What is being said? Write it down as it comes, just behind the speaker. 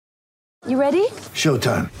You ready?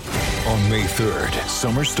 Showtime. On May 3rd,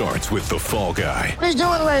 summer starts with The Fall Guy. Let's do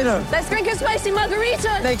it later. Let's drink a spicy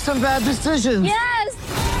margarita. Make some bad decisions. Yes!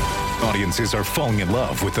 Audiences are falling in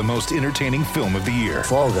love with the most entertaining film of the year.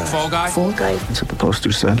 Fall Guy. Fall Guy? Fall Guy. That's what the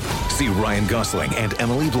poster said. See Ryan Gosling and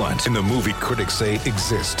Emily Blunt in the movie critics say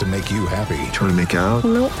exists to make you happy. Trying to make it out?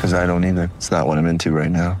 Nope. Because I don't either. It's not what I'm into right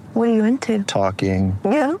now. What are you into? Talking.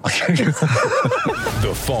 Yeah.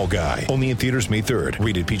 The Fall Guy. Only in theaters May 3rd.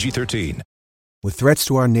 Rated PG-13. With threats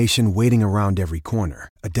to our nation waiting around every corner,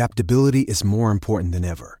 adaptability is more important than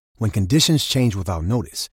ever. When conditions change without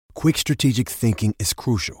notice, quick strategic thinking is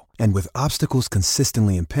crucial. And with obstacles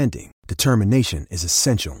consistently impending, determination is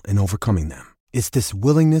essential in overcoming them. It's this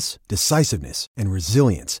willingness, decisiveness, and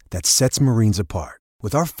resilience that sets Marines apart.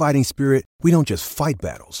 With our fighting spirit, we don't just fight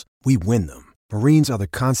battles, we win them. Marines are the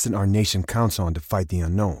constant our nation counts on to fight the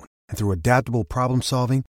unknown. And through adaptable problem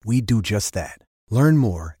solving, we do just that. Learn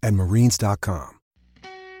more at marines.com.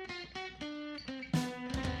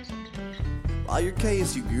 While your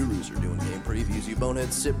KSU gurus are doing game previews, you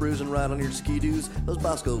boneheads sit bruising right on your ski-doos. Those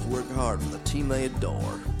Boscos work hard for the team they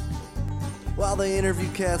adore. While they interview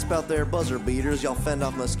cats about their buzzer beaters, y'all fend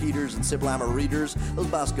off mosquitoes and sip lima readers. Those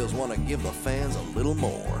Boscos want to give the fans a little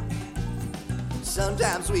more.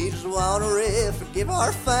 Sometimes we just want to riff and give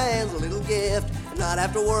our fans a little gift and not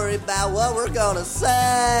have to worry about what we're gonna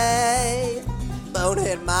say.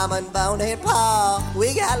 Bonehead Mama and Bonehead Pa,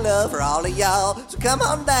 we got love for all of y'all, so come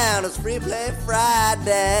on down, it's Free Play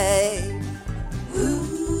Friday.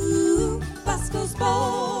 Ooh, Bosco's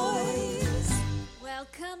Boys. Well,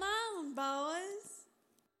 come on, boys.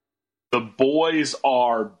 The boys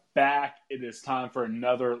are back. It is time for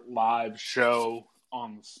another live show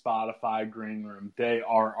on the Spotify Green Room. They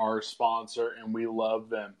are our sponsor, and we love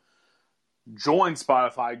them. Join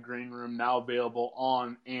Spotify Green Room, now available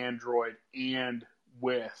on Android and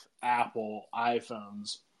with Apple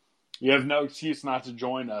iPhones. You have no excuse not to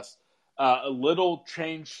join us. A little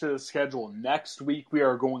change to the schedule. Next week, we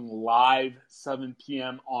are going live 7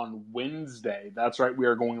 p.m. on Wednesday. That's right, we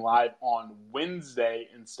are going live on Wednesday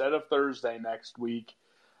instead of Thursday next week.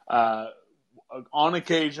 On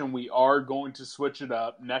occasion, we are going to switch it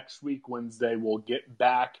up. Next week, Wednesday, we'll get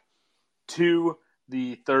back to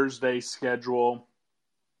the Thursday schedule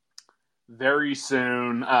very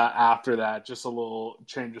soon after that. Just a little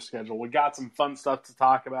change of schedule. We got some fun stuff to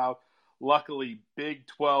talk about. Luckily, Big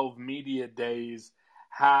 12 Media Days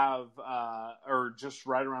are just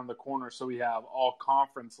right around the corner. So we have all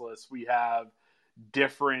conference lists. We have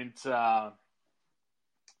different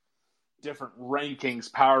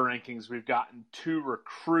rankings, power rankings. We've gotten 2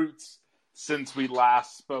 recruits since we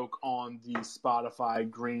last spoke on the Spotify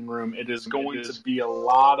Green Room. It is going to be a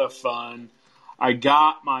lot of fun. I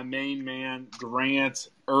got my main man, Grant,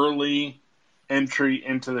 early entry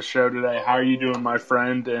into the show today. How are you doing, my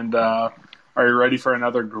friend? And are you ready for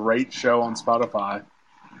another great show on Spotify?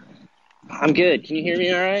 I'm good. Can you hear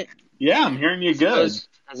me all right? Yeah, I'm hearing you good.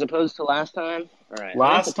 As opposed to last time? All right.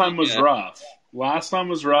 Last time was rough.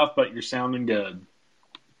 But you're sounding good.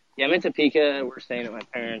 Yeah, I'm in Topeka. We're staying at my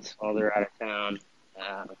parents' while they're out of town.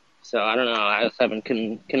 So I don't know. I was having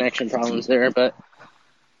connection problems there, but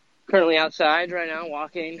currently outside right now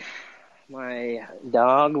walking my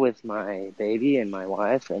dog with my baby and my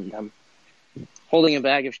wife, and I'm holding a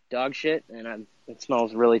bag of dog shit, and it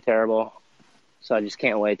smells really terrible. So I just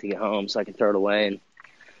can't wait to get home so I can throw it away and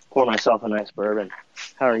pour myself a nice bourbon.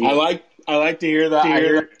 How are you? I like to hear that.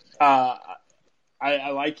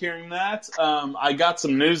 I like hearing that. I got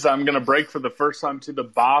some news that I'm going to break for the first time to the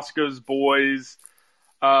Bosco's Boys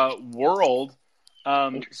world.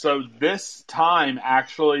 So this time,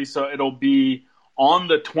 actually, so it'll be on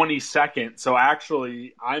the 22nd. So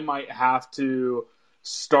actually, I might have to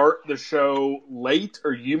start the show late,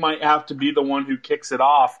 or you might have to be the one who kicks it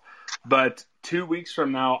off. But 2 weeks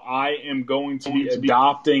from now, I am going to be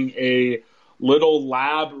adopting a little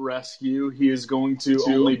lab rescue. He is going to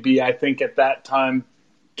only be, I think at that time,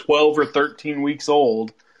 12 or 13 weeks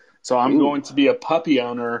old. So I'm going to be a puppy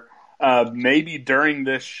owner maybe during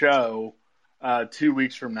this show 2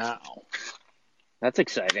 weeks from now. That's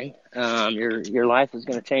exciting. Your life is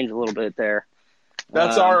going to change a little bit there.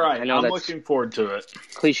 That's all right. I'm looking forward to it.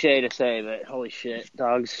 Cliche to say, but holy shit,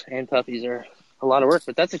 dogs and puppies are a lot of work.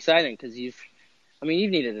 But that's exciting because you've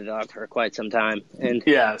needed a dog for quite some time. And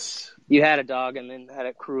yes. You had a dog and then had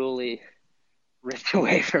it cruelly ripped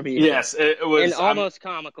away from you. Yes, it was in almost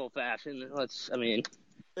comical fashion.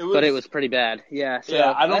 But it was pretty bad. Yeah. So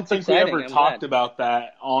yeah, I don't think exciting. we ever talked about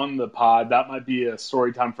that on the pod. That might be a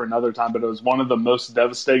story time for another time, but it was one of the most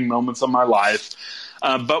devastating moments of my life.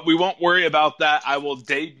 But we won't worry about that. I will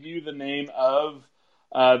debut the name of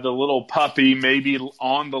the little puppy maybe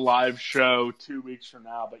on the live show 2 weeks from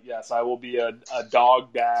now. But yes, I will be a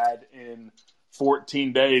dog dad in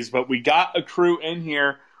 14 days. But we got a crew in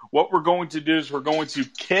here. What we're going to do is we're going to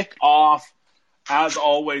kick off, as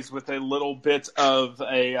always, with a little bit of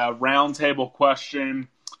a roundtable question.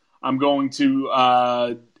 I'm going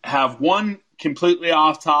to have one completely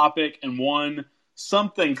off topic and one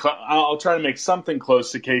something. I'll try to make something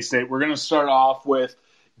close to K-State. We're going to start off with,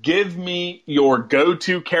 give me your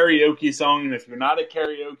go-to karaoke song. And if you're not a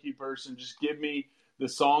karaoke person, just give me the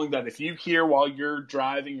song that if you hear while you're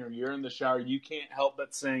driving or you're in the shower, you can't help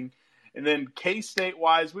but sing. And then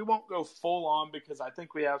K-State-wise, we won't go full on because I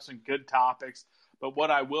think we have some good topics. But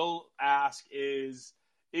what I will ask is,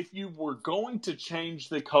 if you were going to change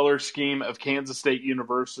the color scheme of Kansas State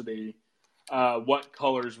University, what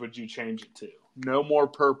colors would you change it to? No more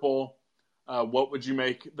purple. What would you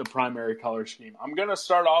make the primary color scheme? I'm going to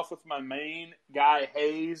start off with my main guy,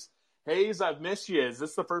 Hayes. Hayes, I've missed you. Is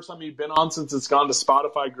this the first time you've been on since it's gone to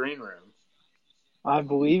Spotify Green Room? I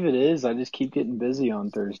believe it is. I just keep getting busy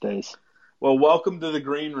on Thursdays. Well, welcome to the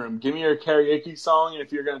Green Room. Give me your karaoke song, and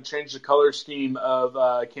if you're going to change the color scheme of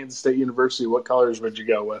Kansas State University, what colors would you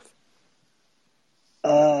go with?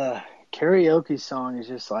 Karaoke song is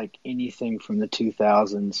just like anything from the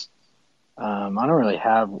 2000s. I don't really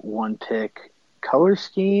have one pick. Color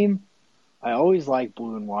scheme, I always like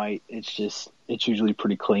blue and white. It's usually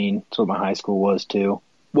pretty clean. That's what my high school was too.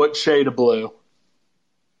 What shade of blue?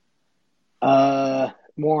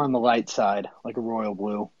 More on the light side, like a royal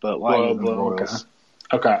blue, but lighter than the Royals.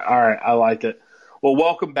 Okay, all right, I like it. Well,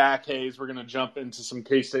 welcome back, Hayes. We're going to jump into some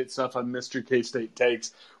K-State stuff on Mr. K-State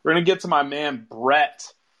Takes. We're going to get to my man,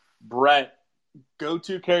 Brett. Brett,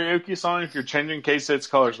 go-to karaoke song. If you're changing K-State's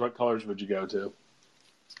colors, what colors would you go to?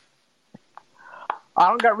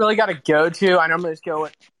 I don't really got a go-to. I normally just go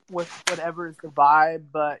with whatever is the vibe,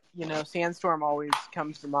 but, Sandstorm always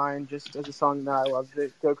comes to mind just as a song that I love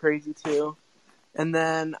to go crazy to. And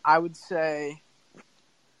then I would say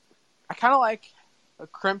I kind of like a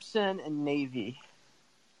Crimson and Navy.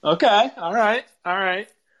 Okay, all right.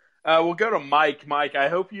 We'll go to Mike. Mike, I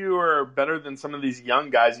hope you are better than some of these young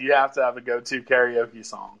guys. You have to have a go-to karaoke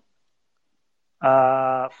song.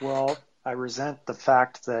 Well, I resent the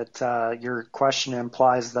fact that your question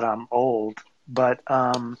implies that I'm old, but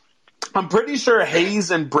I'm pretty sure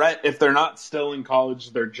Hayes and Brett, if they're not still in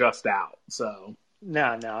college, they're just out. So no,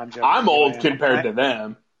 I'm joking. I'm old compared to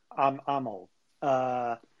them. I'm old.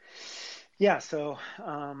 Yeah, so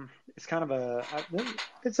it's kind of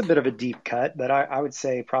it's a bit of a deep cut, but I would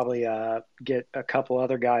say probably get a couple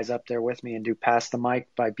other guys up there with me and do Pass the Mic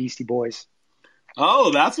by Beastie Boys.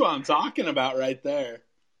 Oh, that's what I'm talking about right there.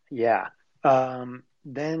 Yeah. Then,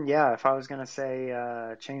 if I was going to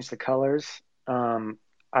say change the colors,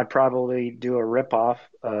 I'd probably do a ripoff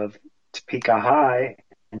of Topeka High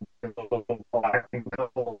and do a little black and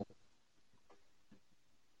gold.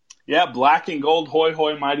 Yeah, black and gold, hoy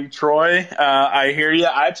hoy, mighty Troy. I hear you.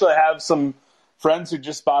 I actually have some friends who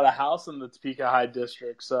just bought a house in the Topeka High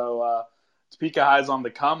district, so Topeka High's on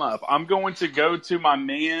the come up. I'm going to go to my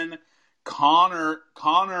man Connor.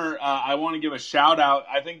 Connor, I want to give a shout out.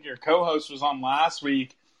 I think your co-host was on last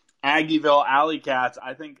week, Aggieville Alley Cats.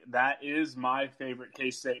 I think that is my favorite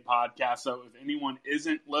K-State podcast. So if anyone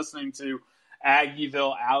isn't listening to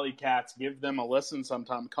Aggieville Alley Cats, give them a listen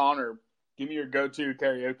sometime. Connor, give me your go-to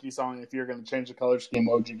karaoke song. If you're going to change the color scheme,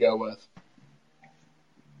 what would you go with?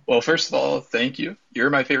 Well, first of all, thank you.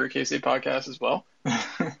 You're my favorite K-State podcast as well.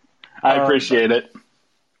 I appreciate it.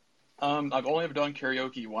 I've only ever done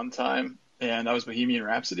karaoke one time, and that was Bohemian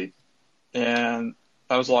Rhapsody. And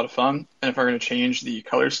that was a lot of fun. And if I'm going to change the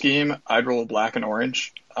color scheme, I'd roll black and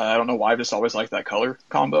orange. I don't know why, I've just always liked that color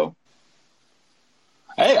combo.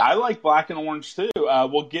 Hey, I like black and orange too.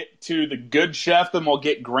 We'll get to the good chef, then we'll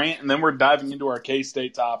get Grant, and then we're diving into our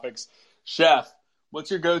K-State topics. Chef, what's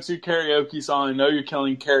your go-to karaoke song? I know you're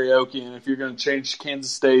killing karaoke, and if you're going to change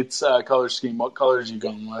Kansas State's color scheme, what colors are you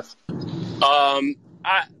going with?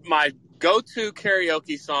 My go-to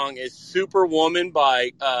karaoke song is Superwoman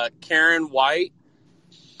by Karen White.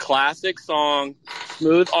 Classic song,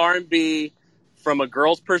 smooth R&B from a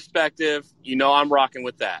girl's perspective. I'm rocking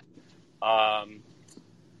with that.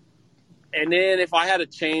 And then if I had to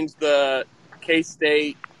change the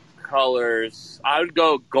K-State colors, I would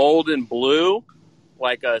go gold and blue,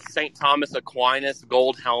 like a St. Thomas Aquinas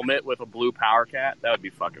gold helmet with a blue power cat. That would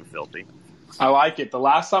be fucking filthy. I like it. The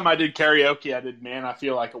last time I did karaoke, I did "Man, I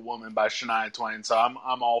Feel Like a Woman" by Shania Twain. So I'm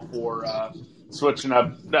all for switching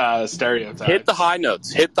up stereotypes. Hit the high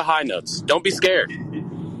notes. Don't be scared.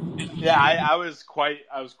 Yeah, I was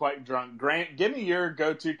quite drunk. Grant, give me your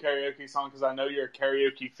go-to karaoke song because I know you're a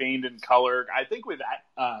karaoke fiend in color. I think we've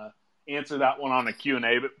answered that one on a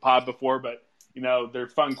Q&A pod before, but they're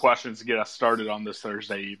fun questions to get us started on this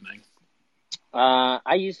Thursday evening.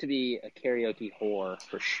 I used to be a karaoke whore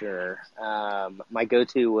for sure. My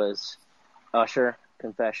go-to was Usher,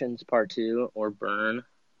 Confessions Part 2, or Burn.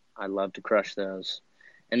 I love to crush those.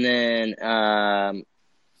 And then I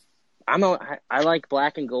like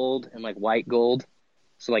black and gold and like white gold,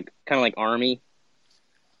 so like kind of like Army.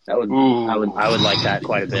 I would like that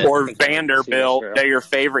quite a bit. Or Vanderbilt. They're your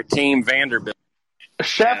favorite team, Vanderbilt.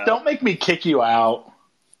 Chef, don't make me kick you out.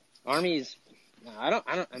 Army's. I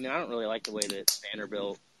don't really like the way that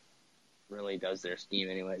Vanderbilt really does their scheme.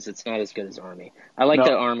 Anyways, it's not as good as Army. I like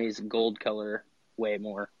the Army's gold color way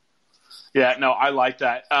more. Yeah, no, I like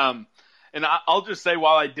that. And I'll just say,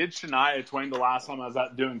 while I did Shania Twain the last time I was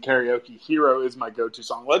out doing karaoke, Hero is my go-to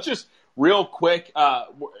song. Let's just, real quick,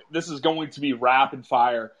 this is going to be rapid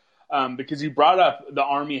fire, because you brought up the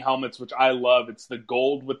Army helmets, which I love. It's the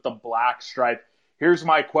gold with the black stripe. Here's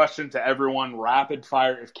my question to everyone, rapid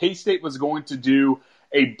fire. If K-State was going to do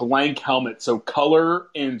a blank helmet, so color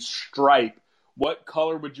and stripe, what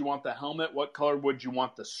color would you want the helmet? What color would you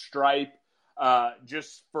want the stripe?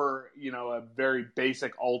 Just for, a very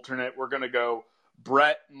basic alternate, we're going to go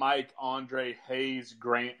Brett, Mike, Andre, Hayes,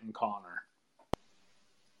 Grant, and Connor.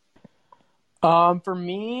 For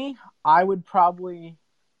me, I would probably,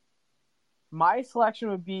 my selection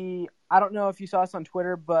would be, I don't know if you saw this on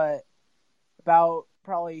Twitter, but about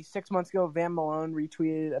probably 6 months ago, Van Malone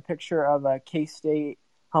retweeted a picture of a K-State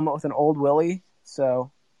helmet with an old Willie.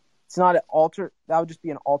 So it's not that would just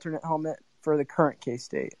be an alternate helmet for the current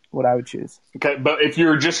K-State, what I would choose. Okay, but if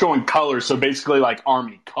you're just going colors, so basically like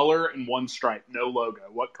Army, color and one stripe, no logo,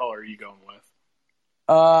 what color are you going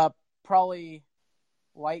with? Probably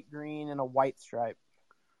light green and a white stripe.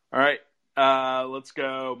 All right, let's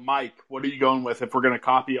go. Mike, what are you going with? If we're going to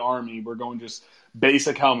copy Army, we're going just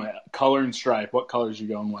basic helmet, color and stripe. What colors are you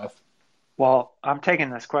going with? Well, I'm taking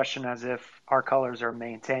this question as if our colors are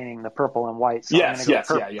maintaining the purple and white. So yes, I'm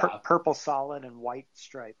going to go purple solid and white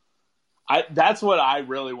stripe. That's what I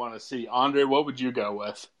really want to see. Andre, what would you go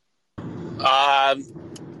with? I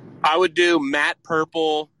would do matte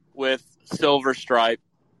purple with silver stripe.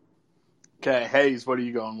 Okay, Hayes, what are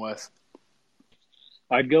you going with?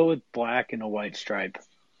 I'd go with black and a white stripe.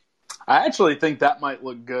 I actually think that might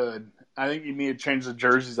look good. I think you need to change the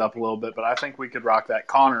jerseys up a little bit, but I think we could rock that.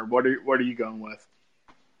 Connor, what are you going with?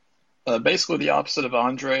 Basically the opposite of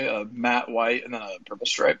Andre, a matte white and then a purple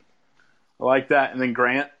stripe. I like that. And then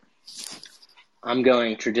Grant? I'm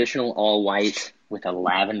going traditional all white with a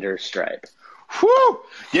lavender stripe. Whew!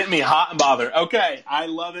 Get me hot and bothered. Okay, I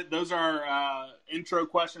love it. Those are intro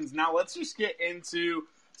questions. Now let's just get into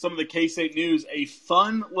some of the K-State news. A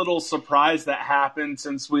fun little surprise that happened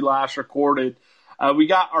since we last recorded. We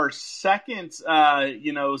got our second,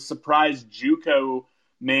 surprise JuCo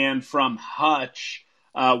man from Hutch,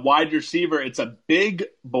 wide receiver. It's a big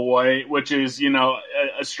boy, which is,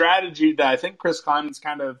 a strategy that I think Chris Kleiman's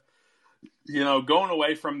kind of, going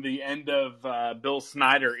away from the end of Bill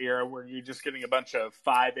Snyder era where you're just getting a bunch of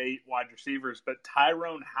 5'8" wide receivers. But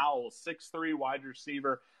Tyrone Howell, 6'3" wide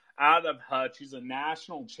receiver out of Hutch. He's a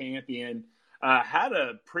national champion. Had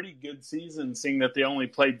a pretty good season, seeing that they only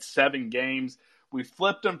played 7 games. We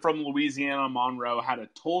flipped him from Louisiana Monroe, had a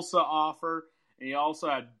Tulsa offer, and he also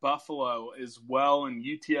had Buffalo as well, and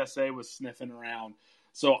UTSA was sniffing around.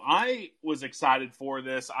 So I was excited for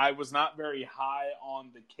this. I was not very high on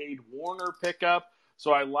the Cade Warner pickup,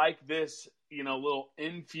 so I like this, little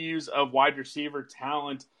infuse of wide receiver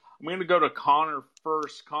talent. I'm going to go to Connor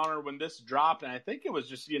first. Connor, when this dropped, and I think it was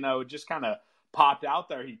just, just kind of popped out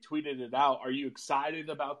there, he tweeted it out. Are you excited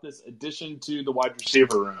about this addition to the wide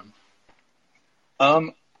receiver room?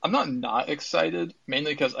 I'm not excited,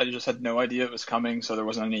 mainly because I just had no idea it was coming, so there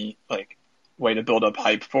wasn't any way to build up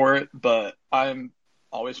hype for it. But I'm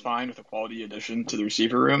always fine with a quality addition to the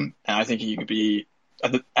receiver room, and I think he could be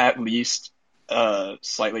at least a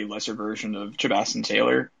slightly lesser version of Chabastin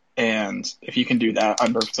Taylor. And if he can do that,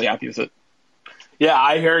 I'm perfectly happy with it. Yeah,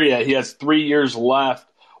 I hear you. He has 3 years left.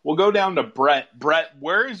 We'll go down to Brett. Brett,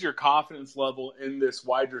 where is your confidence level in this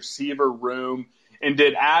wide receiver room? And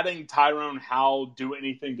did adding Tyrone Howell do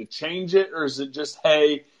anything to change it? Or is it just,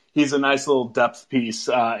 hey, he's a nice little depth piece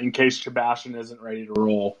in case Chabastin isn't ready to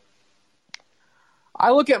roll?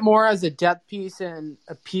 I look at more as a depth piece and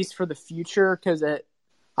a piece for the future because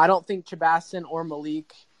I don't think Chabastin or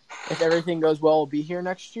Malik, if everything goes well, will be here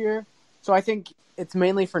next year. So I think it's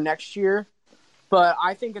mainly for next year. But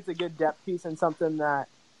I think it's a good depth piece and something that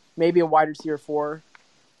maybe a wide receiver 4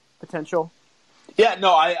 potential. Yeah,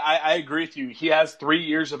 no, I agree with you. He has 3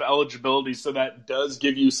 years of eligibility, so that does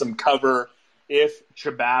give you some cover if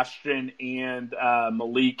Sebastian and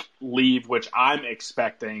Malik leave, which I'm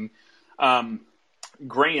expecting.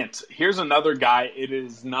 Grant, here's another guy. It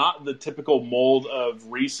is not the typical mold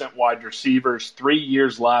of recent wide receivers. 3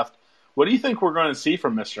 years left. What do you think we're going to see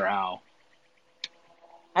from Mr. Howell?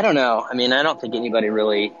 I don't know. I mean, I don't think anybody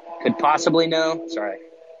really could possibly know. Sorry,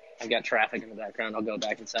 I've got traffic in the background. I'll go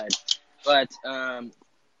back inside. But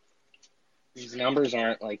his numbers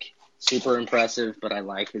aren't like super impressive, but I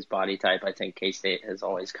like his body type. I think K-State has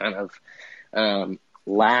always kind of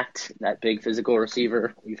lacked that big physical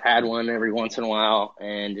receiver. We've had one every once in a while,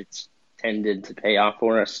 and it's tended to pay off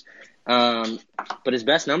for us. But his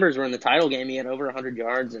best numbers were in the title game. He had over 100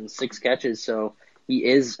 yards and 6 catches, so he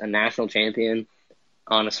is a national champion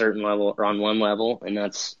on a certain level or on one level, and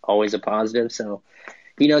that's always a positive. So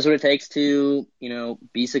he knows what it takes to,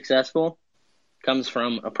 be successful. Comes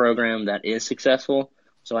from a program that is successful,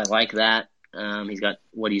 so I like that. He's got,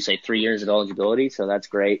 3 years of eligibility, so that's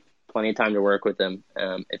great. Plenty of time to work with him.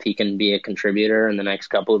 If he can be a contributor in the next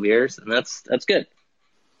couple of years, then that's good.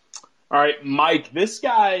 All right, Mike, this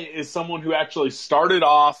guy is someone who actually started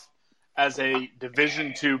off as a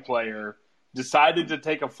Division II player, decided to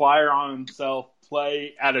take a flyer on himself,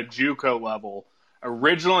 play at a JuCo level,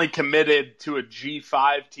 originally committed to a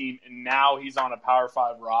G5 team, and now he's on a Power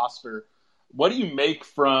 5 roster. What do you make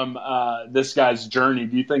from this guy's journey?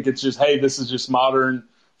 Do you think it's just, hey, this is just modern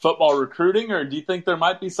football recruiting, or do you think there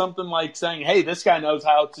might be something like saying, hey, this guy knows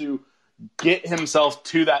how to get himself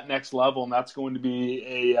to that next level, and that's going to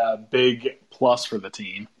be a big plus for the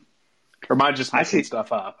team? Or am I just making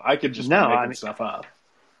stuff up? I could just be making stuff up.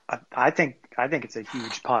 I think it's a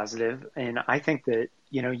huge positive, and I think that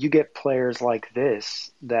you get players like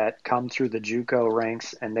this that come through the JuCo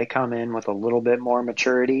ranks, and they come in with a little bit more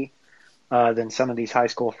maturity than some of these high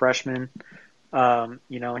school freshmen,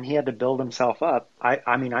 and he had to build himself up.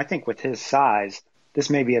 I think with his size, this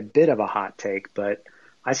may be a bit of a hot take, but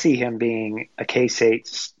I see him being a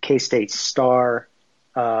K-State star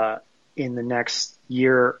in the next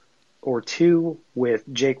year or two, with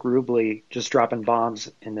Jake Rubley just dropping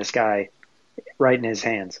bombs in this guy right in his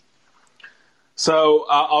hands. So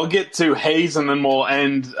I'll get to Hayes, and then we'll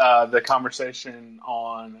end the conversation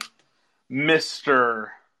on Mr.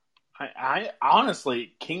 I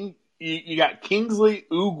honestly, you got Kingsley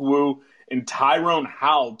Ugwu and Tyrone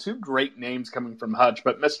Howell, 2 great names coming from Hutch,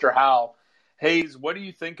 but Mr. Howell, Hayes, what do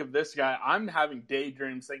you think of this guy? I'm having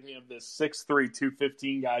daydreams thinking of this 6'3",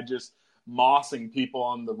 215 guy just mossing people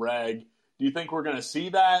on the reg. Do you think we're going to see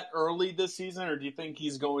that early this season, or do you think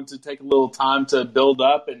he's going to take a little time to build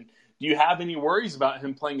up? And do you have any worries about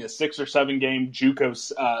him playing a 6 or 7 game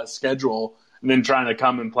JuCo schedule and then trying to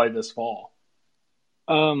come and play this fall?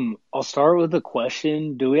 I'll start with a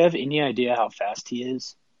question. Do we have any idea how fast he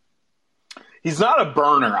is? He's not a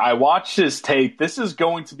burner. I watched his tape. This is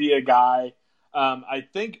going to be a guy, I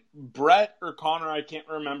think Brett or Connor, I can't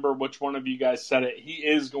remember which one of you guys said it. He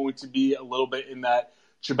is going to be a little bit in that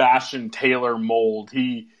Sebastian Taylor mold.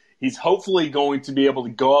 He's hopefully going to be able to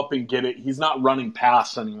go up and get it. He's not running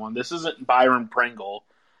past anyone. This isn't Byron Pringle,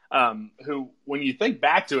 who, when you think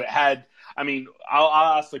back to it,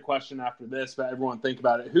 I'll ask the question after this, but everyone think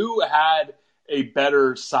about it. Who had a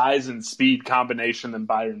better size and speed combination than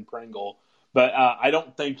Byron Pringle? But I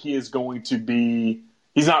don't think he is going to be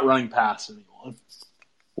 – he's not running past anyone.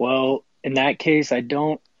 Well, in that case, I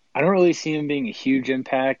don't really see him being a huge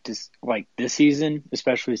impact like this season,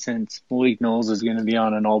 especially since Malik Knowles is going to be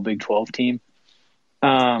on an all Big 12 team.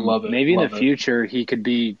 Love it. Maybe in the future he could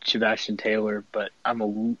be Sebastian Taylor, but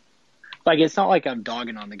it's not like I'm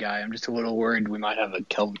dogging on the guy. I'm just a little worried we might have a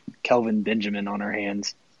Kelvin Benjamin on our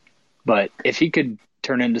hands. But if he could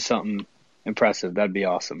turn into something impressive, that'd be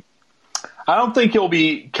awesome. I don't think he'll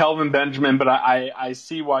be Kelvin Benjamin, but I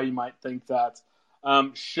see why you might think that.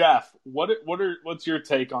 Chef, what's your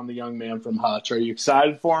take on the young man from Hutch? Are you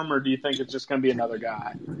excited for him, or do you think it's just going to be another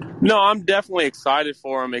guy? No, I'm definitely excited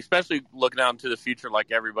for him, especially looking out into the future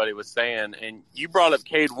like everybody was saying. And you brought up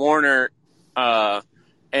Cade Warner,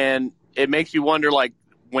 and it makes you wonder, like,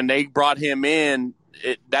 when they brought him in,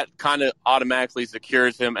 that kind of automatically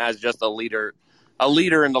secures him as just a leader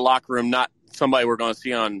in the locker room, not somebody we're going to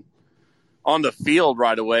see on the field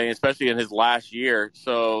right away, especially in his last year.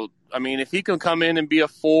 So, if he can come in and be a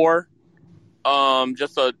 4,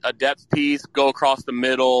 just a depth piece, go across the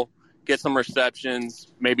middle, get some receptions,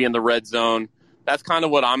 maybe in the red zone, that's kind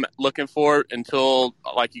of what I'm looking for until,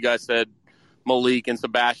 like you guys said, Malik and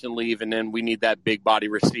Sebastian leave, and then we need that big body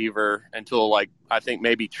receiver until, I think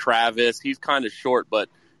maybe Travis. He's kind of short, but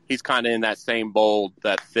he's kind of in that same bold,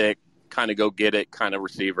 that thick, kind of go get it kind of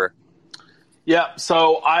receiver. Yeah,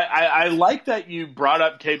 so I like that you brought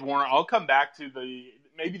up Cade Warner. I'll come back to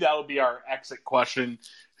maybe that'll be our exit question.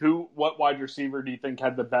 What wide receiver do you think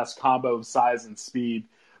had the best combo of size and speed?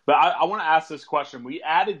 But I want to ask this question. We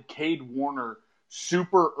added Cade Warner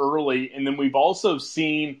super early, and then we've also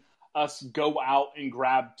seen us go out and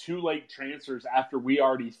grab 2 late transfers after we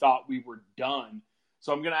already thought we were done.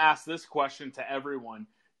 So I'm going to ask this question to everyone.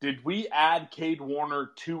 Did we add Cade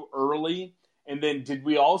Warner too early? And then did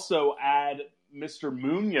we also add Mr.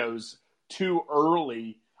 Munoz too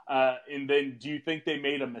early? And then do you think they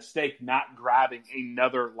made a mistake not grabbing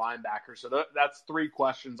another linebacker? So that's 3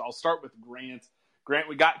 questions. I'll start with Grant. Grant,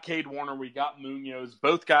 we got Cade Warner, we got Munoz.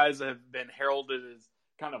 Both guys have been heralded as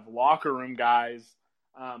kind of locker room guys.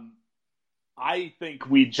 I think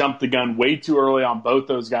we jumped the gun way too early on both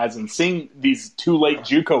those guys. And seeing these 2 late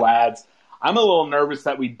JuCo ads, I'm a little nervous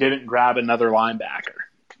that we didn't grab another linebacker.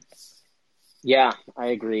 Yeah, I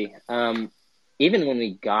agree. Even when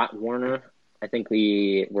we got Warner, I think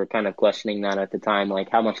we were kind of questioning that at the time,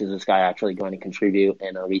 like how much is this guy actually going to contribute,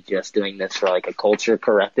 and are we just doing this for like a culture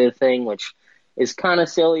corrective thing, which is kind of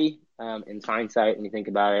silly in hindsight when you think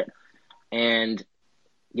about it. And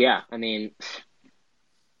yeah, I mean,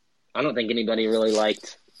 I don't think anybody really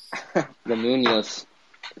liked the Munoz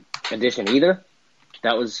addition either.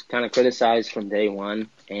 That was kind of criticized from day one,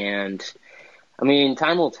 and I mean,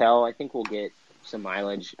 time will tell. I think we'll get some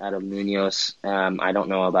mileage out of Munoz. I don't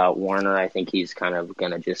know about Warner. I think he's kind of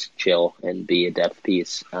going to just chill and be a depth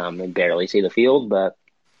piece and barely see the field. But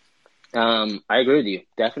I agree with you.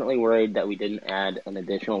 Definitely worried that we didn't add an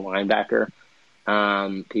additional linebacker.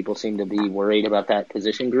 People seem to be worried about that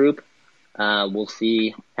position group. We'll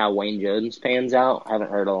see how Wayne Jones pans out. I haven't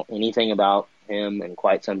heard anything about him in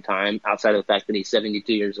quite some time, outside of the fact that he's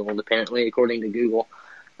 72 years old, apparently, according to Google.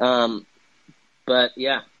 But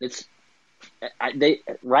yeah,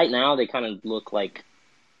 right now they kind of look like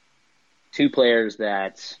 2 players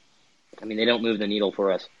that, I mean, they don't move the needle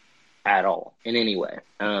for us at all in any way.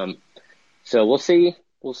 So we'll see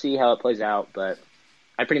how it plays out, but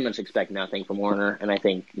I pretty much expect nothing from Warner, and I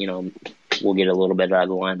think, we'll get a little bit out of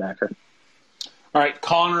the linebacker. All right,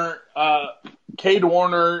 Connor, Cade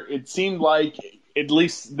Warner, it seemed like at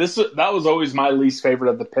least that was always my least favorite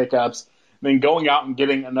of the pickups. I mean, going out and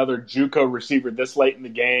getting another JuCo receiver this late in the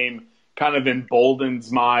game kind of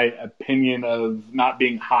emboldens my opinion of not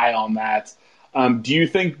being high on that. Do you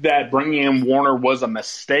think that bringing in Warner was a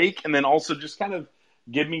mistake? And then also just kind of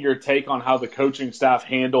give me your take on how the coaching staff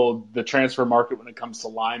handled the transfer market when it comes to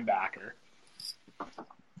linebacker.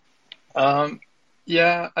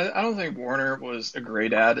 Yeah, I don't think Warner was a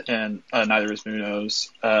great ad, and neither was Munoz.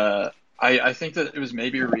 I think that it was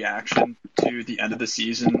maybe a reaction to the end of the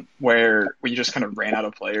season where we just kind of ran out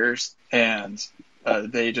of players, and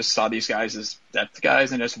they just saw these guys as depth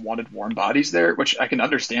guys and just wanted warm bodies there, which I can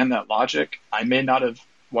understand that logic. I may not have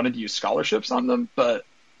wanted to use scholarships on them, but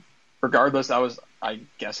regardless, that was, I'm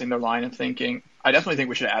guessing, their line of thinking. I definitely think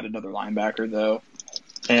we should add another linebacker, though.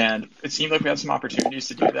 And it seemed like we had some opportunities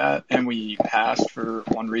to do that, and we passed for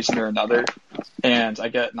one reason or another. And I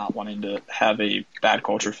get not wanting to have a bad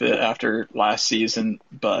culture fit after last season,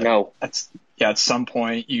 but at some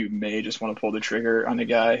point you may just want to pull the trigger on a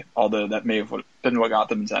guy, although that may have been what got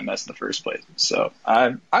them into that mess in the first place. So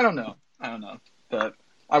I don't know. But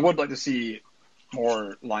I would like to see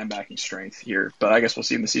more linebacking strength here, but I guess we'll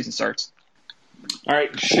see when the season starts. All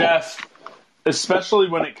right, Chef. Especially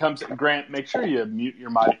when it comes to Grant, make sure you mute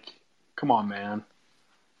your mic. Come on, man.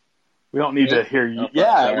 We don't need to hear you. We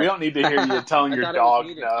don't need to hear you telling your dog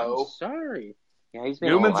no. I'm sorry. Yeah, he's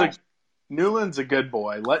Newland's a good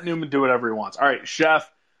boy. Let Newman do whatever he wants. All right, Chef.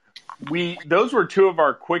 Those were 2 of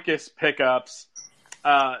our quickest pickups.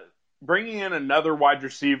 Bringing in another wide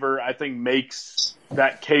receiver, I think, makes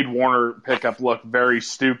that Cade Warner pickup look very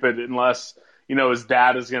stupid unless his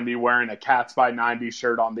dad is going to be wearing a Cats by 90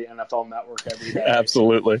 shirt on the NFL Network every day.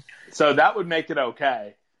 Absolutely. So that would make it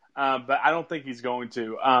okay. But I don't think he's going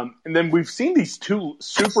to. And then we've seen these 2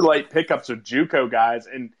 super late pickups with JuCo guys,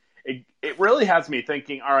 and it really has me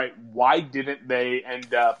thinking, all right, why didn't they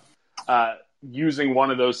end up using one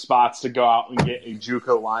of those spots to go out and get a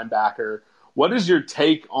JuCo linebacker? What is your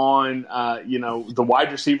take on, the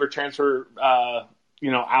wide receiver transfer,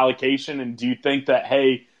 allocation? And do you think that,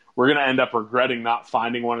 hey, we're going to end up regretting not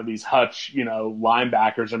finding one of these Hutch,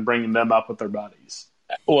 linebackers and bringing them up with their buddies?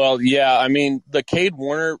 Well, yeah, I mean, the Cade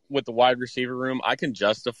Warner with the wide receiver room, I can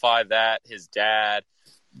justify that. His dad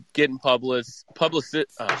getting publicity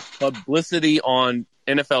on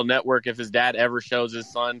NFL Network, if his dad ever shows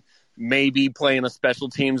his son maybe playing a special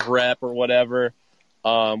teams rep or whatever.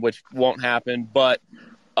 which won't happen. But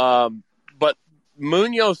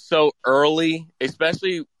Munoz so early,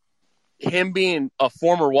 especially him being a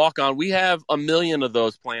former walk-on, we have a million of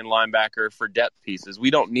those playing linebacker for depth pieces.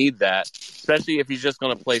 We don't need that, especially if he's just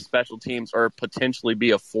going to play special teams or potentially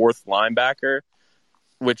be a fourth linebacker,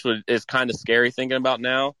 which is kind of scary thinking about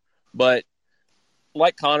now. But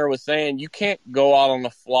like Connor was saying, you can't go out on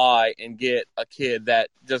the fly and get a kid that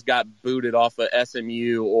just got booted off of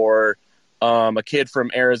SMU or a kid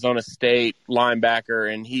from Arizona State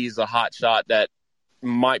linebacker, and he's a hot shot that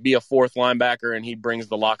might be a fourth linebacker and he brings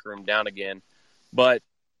the locker room down again. But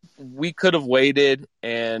we could have waited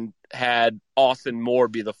and had Austin Moore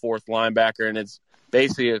be the fourth linebacker, and it's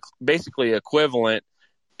basically equivalent.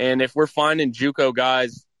 And if we're finding JuCo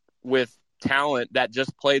guys with talent that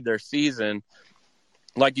just played their season,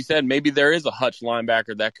 like you said, maybe there is a Hutch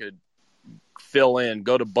linebacker that could fill in,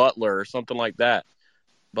 go to Butler or something like that.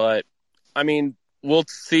 But, I mean, we'll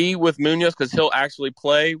see with Munoz because he'll actually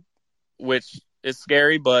play, which is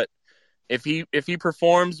scary. But if he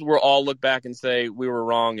performs, we'll all look back and say we were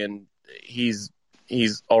wrong and he's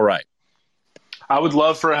all right. I would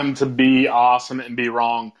love for him to be awesome and be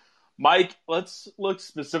wrong. Mike, let's look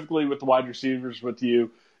specifically with the wide receivers with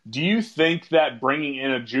you. Do you think that bringing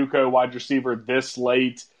in a JuCo wide receiver this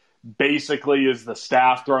late basically is the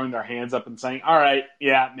staff throwing their hands up and saying, all right,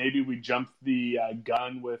 yeah, maybe we jumped the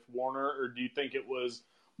gun with Warner? Or do you think it was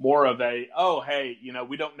more of a, oh, hey,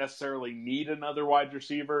 we don't necessarily need another wide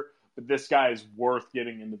receiver, but this guy is worth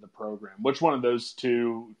getting into the program? Which one of those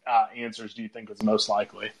two answers do you think is most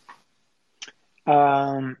likely?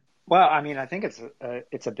 Well, I mean, I think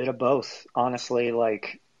it's a bit of both, honestly.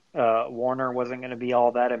 Like, Warner wasn't going to be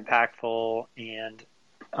all that impactful, and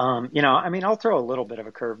I mean, I'll throw a little bit of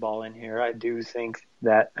a curveball in here. I do think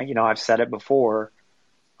that, I've said it before.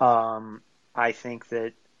 I think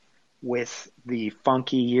that with the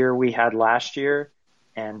funky year we had last year,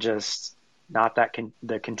 and just not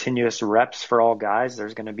the continuous reps for all guys,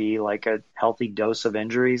 there's going to be like a healthy dose of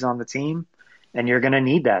injuries on the team, and you're going to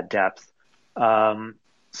need that depth.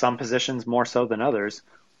 Some positions more so than others.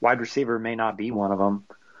 Wide receiver may not be one of them,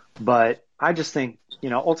 but I just think,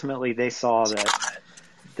 ultimately they saw that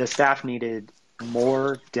the staff needed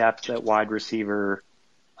more depth at wide receiver,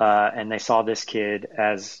 and they saw this kid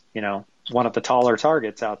as, one of the taller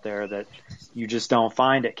targets out there that you just don't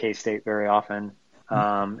find at K-State very often,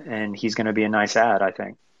 and he's going to be a nice add, I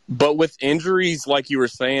think. But with injuries, like you were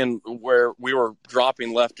saying, where we were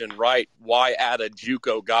dropping left and right, why add a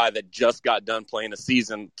JuCo guy that just got done playing a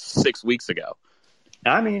season 6 weeks ago?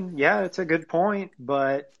 I mean, yeah, it's a good point.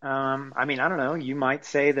 But, I mean, I don't know. You might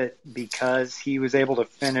say that because he was able to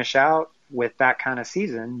finish out with that kind of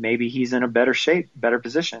season, maybe he's in a better shape, better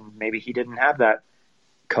position. Maybe he didn't have that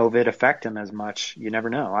COVID affect him as much. You never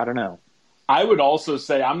know. I don't know. I would also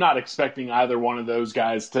say I'm not expecting either one of those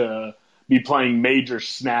guys to be playing major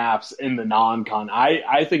snaps in the non-con.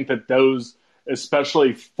 I think that those,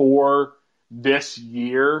 especially for this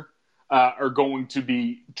year, are going to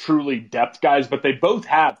be truly depth guys, but they both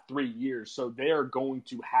have 3 years, so they are going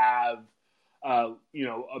to have a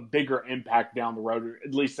bigger impact down the road, or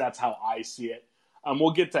at least that's how I see it.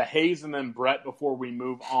 We'll get to Hayes and then Brett before we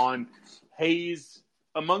move on. Hayes,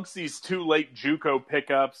 amongst these two late JuCo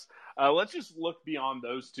pickups, let's just look beyond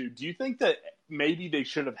those two. Do you think that maybe they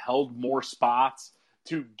should have held more spots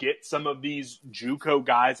to get some of these JuCo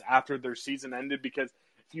guys after their season ended? Because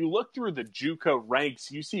if you look through the JuCo ranks,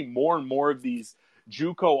 you see more and more of these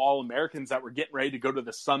JuCo All-Americans that were getting ready to go to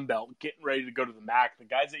the Sun Belt, getting ready to go to the MAC, the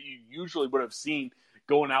guys that you usually would have seen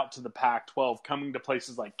going out to the Pac-12, coming to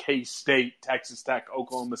places like K-State, Texas Tech,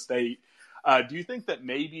 Oklahoma State. Do you think that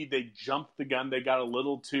maybe they jumped the gun, they got a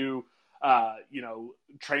little too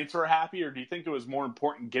transfer happy, or do you think it was more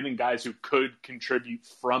important getting guys who could contribute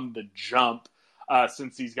from the jump,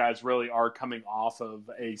 since these guys really are coming off of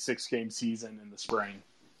a 6-game season in the spring?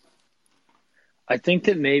 I think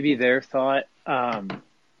that maybe their thought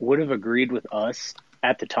would have agreed with us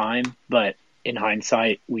at the time, but in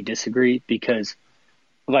hindsight, we disagree because,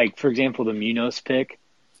 like, for example, the Munoz pick,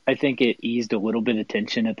 I think it eased a little bit of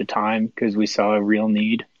tension at the time because we saw a real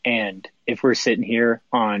need. And if we're sitting here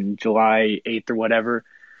on July 8th or whatever,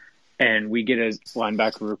 and we get a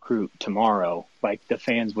linebacker recruit tomorrow, like, the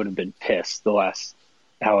fans would have been pissed the last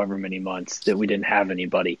however many months that we didn't have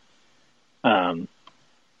anybody.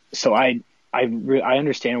 So I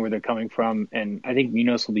understand where they're coming from, and I think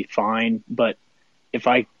Munoz will be fine. But if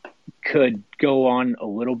I could go on a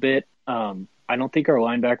little bit, I don't think our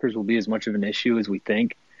linebackers will be as much of an issue as we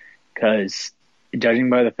think, because judging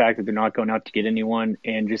by the fact that they're not going out to get anyone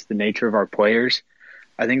and just the nature of our players,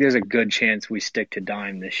 I think there's a good chance we stick to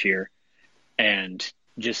dime this year. and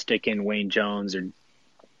just stick in Wayne Jones or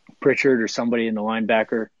Pritchard or somebody in the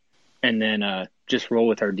linebacker, and then just roll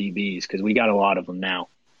with our DBs because we got a lot of them now.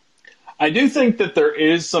 I do think that there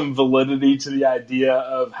is some validity to the idea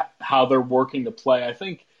of how they're working to play. I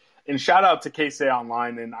think, and shout out to K-State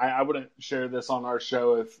Online, and I wouldn't share this on our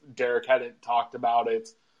show if Derek hadn't talked about it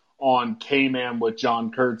on K-Man with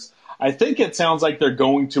John Kurtz. I think it sounds like they're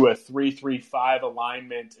going to a 3-3-5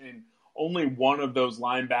 alignment, and only one of those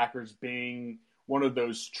linebackers being one of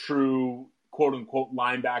those true quote-unquote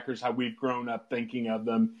linebackers, how we've grown up thinking of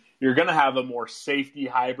them. You're going to have a more safety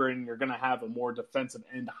hybrid, and you're going to have a more defensive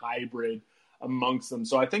end hybrid amongst them.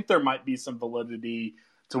 So I think there might be some validity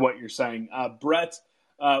to what you're saying. Brett,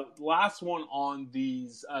 last one on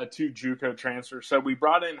these two JuCo transfers. So we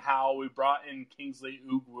brought in Howell, we brought in Kingsley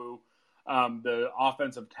Ugwu, the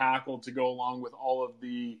offensive tackle, to go along with all of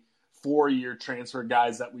the 4-year transfer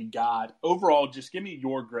guys that we got. Overall, just give me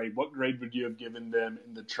your grade. What grade would you have given them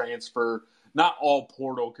in the transfer? Not all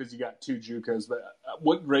portal because you got 2 JuCos, but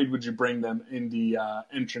what grade would you bring them in the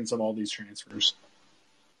entrance of all these transfers?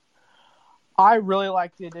 I really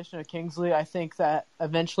like the addition of Kingsley. I think that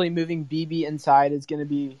eventually moving BB inside is going to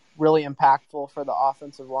be really impactful for the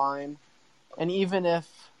offensive line. And even if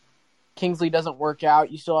Kingsley doesn't work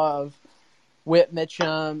out, you still have Whit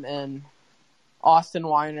Mitchum and Austin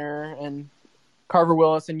Weiner and Carver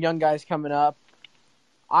Willis and young guys coming up.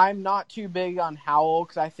 I'm not too big on Howell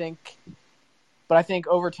because I think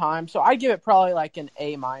over time, so I'd give it probably like an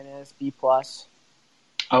A-, B+.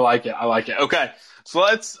 I like it. Okay, so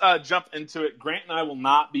let's jump into it. Grant and I will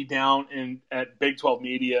not be down at Big 12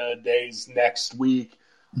 Media Days next week.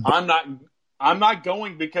 I'm not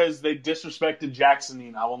going because they disrespected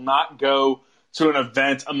Jacksonine. I will not go to an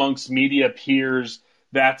event amongst media peers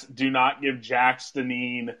that do not give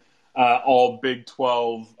Jacksonine all Big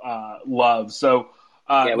 12 love. So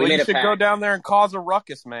we should go down there and cause a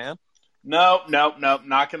ruckus, man. No, not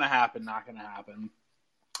going to happen.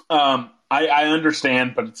 I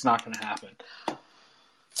understand, but it's not going to happen.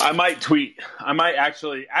 I might tweet. I might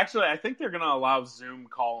actually, I think they're going to allow Zoom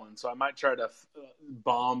call-in, so I might try to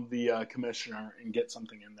bomb the commissioner and get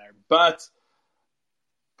something in there. But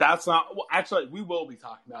that's not – actually, we will be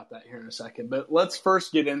talking about that here in a second. But let's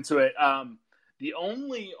first get into it. The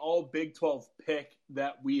only all Big 12 pick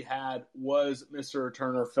that we had was Mr.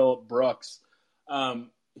 Returner Phillip Brooks.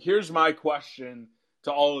 Here's my question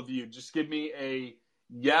to all of you. Just give me a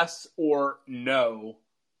yes or no.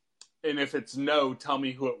 And if it's no, tell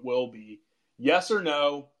me who it will be. Yes or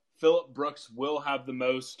no, Phillip Brooks will have the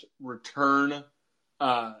most return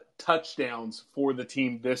touchdowns for the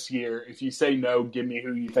team this year. If you say no, give me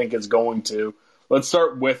who you think is going to. Let's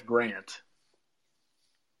start with Grant.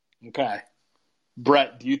 Okay.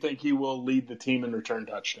 Brett, do you think he will lead the team in return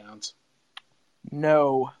touchdowns?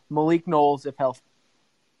 No. Malik Knowles, if healthy.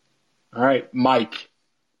 All right. Mike.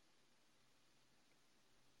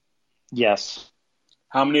 Yes.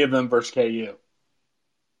 How many of them versus KU?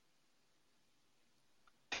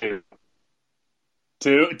 2.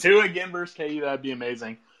 2 again versus KU. That'd be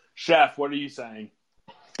amazing. Chef, what are you saying?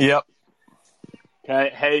 Yep. Okay.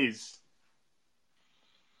 Hayes.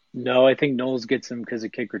 No, I think Knowles gets him because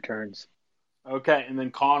of kick returns. Okay. And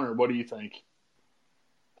then Connor, what do you think?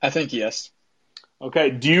 I think yes.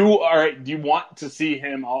 Okay. Do you want to see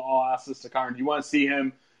him? I'll ask this to Connor. Do you want to see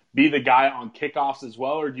him be the guy on kickoffs as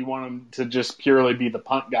well, or do you want him to just purely be the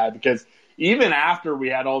punt guy? Because even after we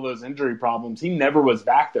had all those injury problems, he never was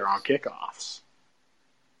back there on kickoffs.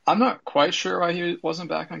 I'm not quite sure why he wasn't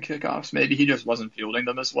back on kickoffs. Maybe he just wasn't fielding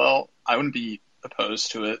them as well. I wouldn't be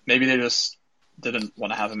opposed to it. Maybe they just didn't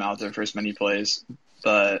want to have him out there for as many plays.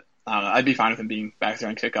 But I don't know. I'd be fine with him being back there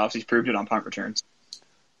on kickoffs. He's proved it on punt returns.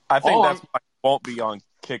 I think that's why he won't be on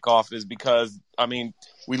kickoff is because,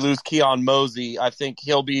 we lose Keon Mosey. I think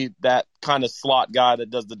he'll be that kind of slot guy that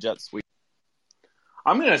does the jet sweep.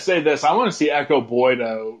 I'm going to say this. I want to see Echo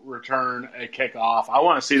Boydo return a kickoff. I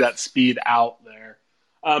want to see that speed out there.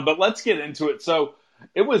 But let's get into it. So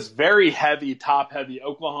it was very heavy, top-heavy,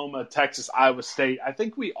 Oklahoma, Texas, Iowa State. I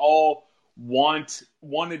think we all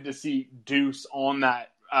wanted to see Deuce on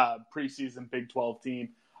that preseason Big 12 team.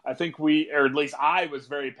 I think or at least I was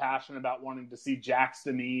very passionate about wanting to see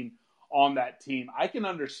Jacksonine on that team. I can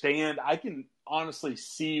understand. I can honestly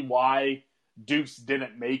see why Deuce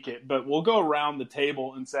didn't make it, but we'll go around the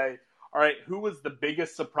table and say, all right, who was the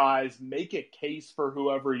biggest surprise? Make a case for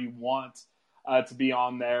whoever you want to be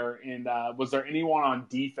on there. And was there anyone on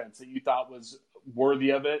defense that you thought was worthy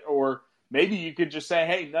of it? Or maybe you could just say,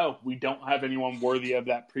 hey, no, we don't have anyone worthy of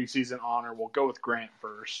that preseason honor. We'll go with Grant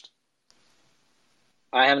first.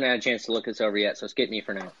 I haven't had a chance to look this over yet, so skip me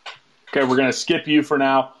for now. Okay, we're going to skip you for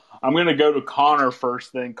now. I'm going to go to Connor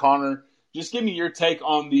first then. Connor, just give me your take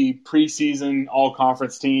on the preseason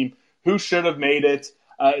all-conference team. Who should have made it?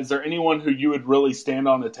 Is there anyone who you would really stand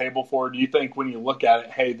on the table for? Do you think when you look at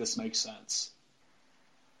it, hey, this makes sense?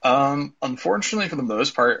 Unfortunately, for the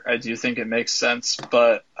most part, I do think it makes sense,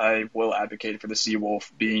 but I will advocate for the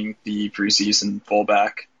Seawolf being the preseason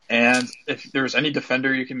fullback. And if there's any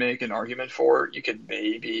defender you can make an argument for, you could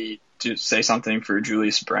maybe say something for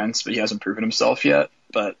Julius Brents, but he hasn't proven himself yet.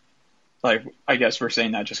 But I guess we're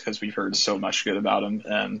saying that just because we've heard so much good about him,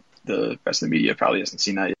 and the rest of the media probably hasn't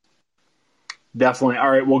seen that yet. Definitely. All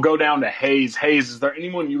right, we'll go down to Hayes. Hayes, is there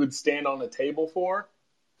anyone you would stand on the table for?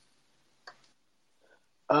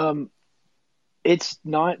 It's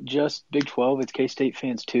not just Big 12, it's K-State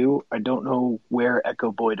fans too. I don't know where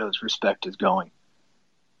Echo Boydo's respect is going.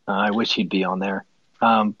 I wish he'd be on there.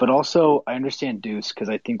 But also, I understand Deuce because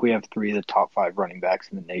I think we have 3 of the top 5 running backs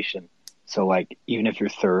in the nation. So, even if you're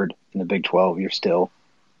third in the Big 12, you're still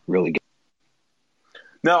really good.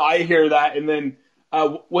 No, I hear that. And then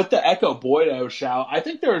with the Echo Boydo shout, I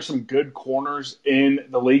think there are some good corners in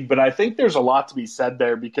the league, but I think there's a lot to be said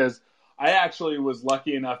there because I actually was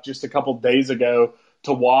lucky enough just a couple days ago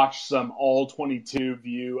to watch some all-22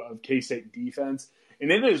 view of K-State defense.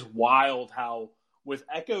 And it is wild how with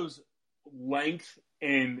Echo's length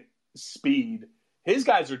and speed, his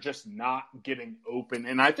guys are just not getting open.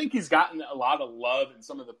 And I think he's gotten a lot of love in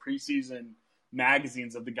some of the preseason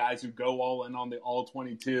magazines of the guys who go all in on the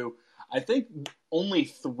all-22. I think only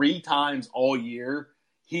 3 times all year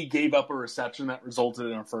he gave up a reception that resulted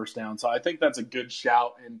in a first down. So I think that's a good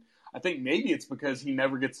shout. And I think maybe it's because he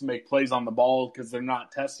never gets to make plays on the ball because they're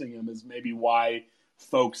not testing him is maybe why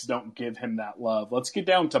folks don't give him that love. Let's get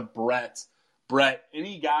down to Brett. Brett,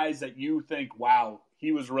 any guys that you think, wow,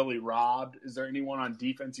 he was really robbed? Is there anyone on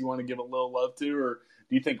defense you want to give a little love to? Or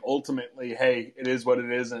do you think ultimately, hey, it is what it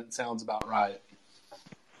is and it sounds about right?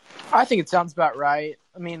 I think it sounds about right.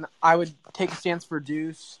 I mean, I would take a stance for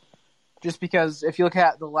Deuce just because if you look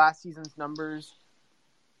at the last season's numbers,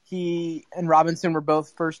 he and Robinson were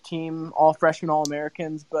both first-team all-freshman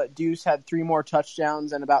All-Americans, but Deuce had 3 more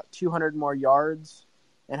touchdowns and about 200 more yards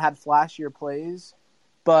and had flashier plays.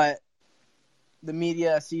 But the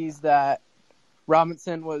media sees that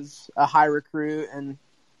Robinson was a high recruit, and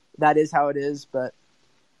that is how it is. But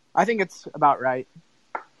I think it's about right.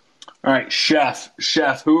 All right, Chef,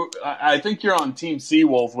 who I think you're on Team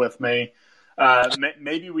Seawolf with me.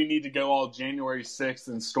 Maybe we need to go all January 6th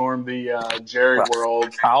and storm the Jerry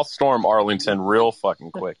World. I'll storm Arlington real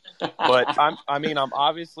fucking quick. But I'm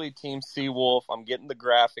obviously Team Seawolf. I'm getting the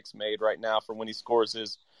graphics made right now for when he scores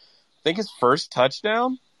his first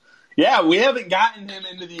touchdown. Yeah, we haven't gotten him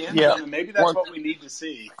into the end zone, and maybe that's what we need to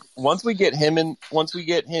see. Once we get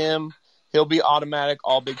him, he'll be automatic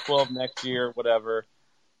all Big 12 next year, whatever.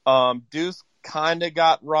 Deuce kind of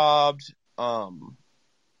got robbed.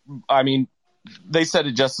 They said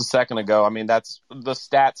it just a second ago. I mean, that's the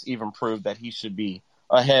stats even prove that he should be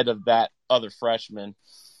ahead of that other freshman.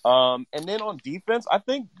 And then on defense, I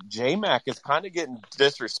think J-Mac is kind of getting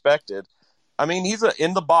disrespected. I mean, he's an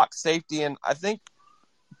in-the-box safety, and I think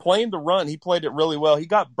playing the run, he played it really well. He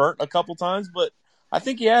got burnt a couple times, but I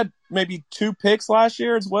think he had maybe 2 picks last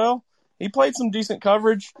year as well. He played some decent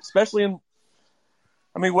coverage, especially in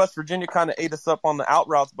West Virginia kind of ate us up on the out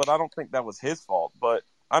routes, but I don't think that was his fault. But,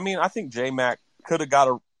 I think J-Mac could have got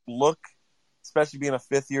a look, especially being a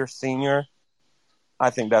 5th-year senior. I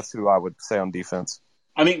think that's who I would say on defense.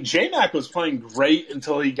 J-Mac was playing great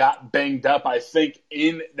until he got banged up, I think,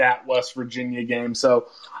 in that West Virginia game. So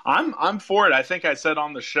I'm for it. I think I said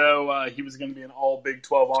on the show he was going to be an all Big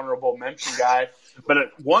 12 honorable mention guy. But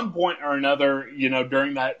at one point or another,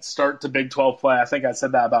 during that start to Big 12 play, I think I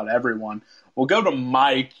said that about everyone. We'll go to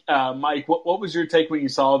Mike. Mike, what was your take when you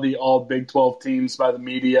saw the all Big 12 teams by the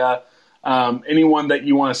media? Anyone that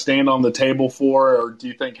you want to stand on the table for, or do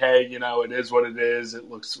you think, hey, it is what it is, it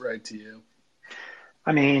looks right to you?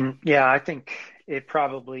 I think it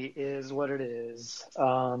probably is what it is.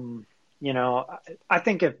 I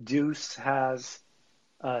think if Deuce has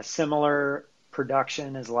a similar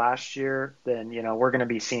production as last year, then, we're going to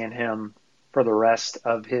be seeing him for the rest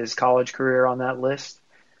of his college career on that list.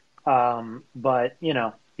 But,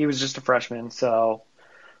 he was just a freshman, so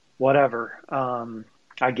whatever.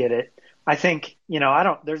 I get it. I think,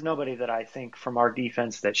 there's nobody that I think from our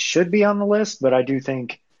defense that should be on the list, but I do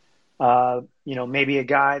think, maybe a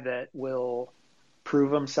guy that will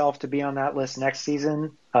prove himself to be on that list next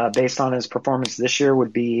season, based on his performance this year,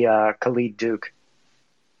 would be Khalid Duke.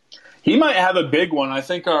 He might have a big one. I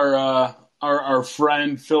think our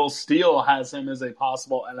friend Phil Steele has him as a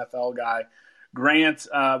possible NFL guy Grant,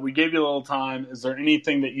 we gave you a little time. Is there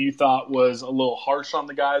anything that you thought was a little harsh on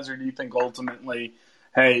the guys, or do you think ultimately,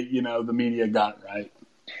 hey, the media got it right?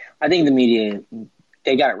 I think the media,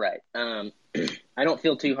 they got it right. I don't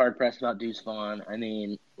feel too hard-pressed about Deuce Vaughn. I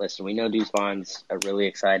mean, listen, we know Deuce Vaughn's a really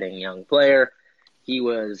exciting young player. He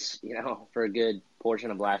was, for a good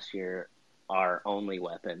portion of last year, our only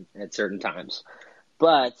weapon at certain times.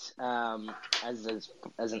 But as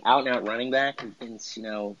an out-and-out running back against,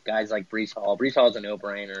 guys like Breece Hall is a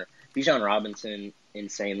no-brainer. Bijan Robinson,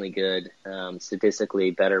 insanely good,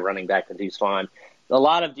 statistically better running back than Deuce Vaughn. A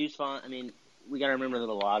lot of Deuce Vaughn, we got to remember that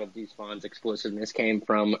a lot of Deuce Vaughn's explosiveness came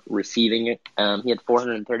from receiving it. He had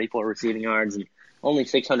 434 receiving yards and only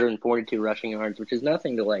 642 rushing yards, which is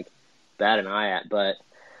nothing to, bat an eye at. But,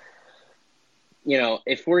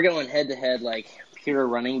 if we're going head-to-head, pure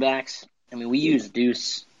running backs, we use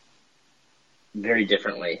Deuce very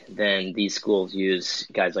differently than these schools use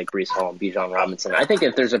guys like Breece Hall and Bijan Robinson. I think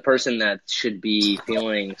if there's a person that should be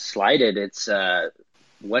feeling slighted, it's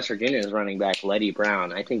West Virginia's running back, Letty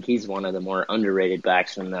Brown. I think he's one of the more underrated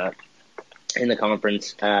backs in the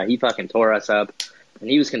conference. He fucking tore us up, and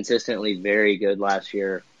he was consistently very good last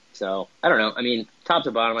year. So, I don't know. Top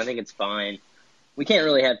to bottom, I think it's fine. We can't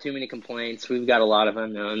really have too many complaints. We've got a lot of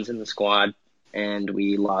unknowns in the squad, and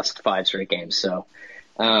we lost 5 straight games. So,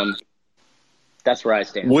 that's where I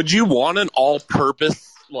stand. Would you want an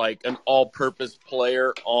all-purpose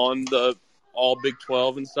player on the all Big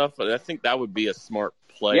 12 and stuff? I think that would be a smart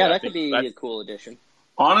play. Yeah, that could be a cool addition.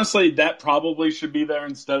 Honestly, that probably should be there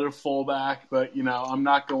instead of fullback, but I'm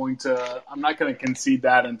not going to concede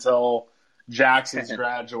that until Jackson's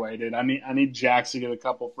graduated. I need Jax to get a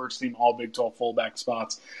couple first-team all Big 12 fullback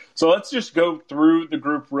spots. So let's just go through the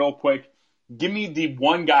group real quick. Give me the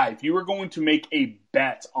one guy. If you were going to make a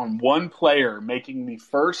bet on one player making the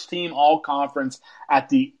first-team all-conference at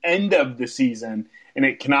the end of the season, and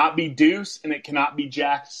it cannot be Deuce and it cannot be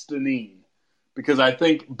Jax Deneen, because I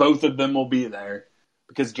think both of them will be there,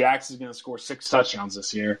 because Jax is going to score 6 touchdowns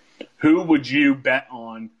this year. Who would you bet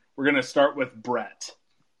on? We're going to start with Brett.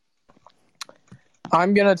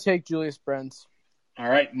 I'm going to take Julius Brents. All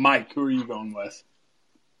right, Mike, who are you going with?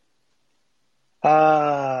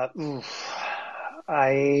 I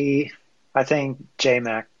think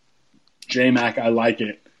J-Mac. J-Mac, I like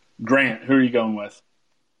it. Grant, who are you going with?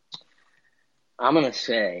 I'm going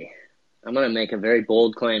to make a very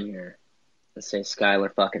bold claim here. Let's say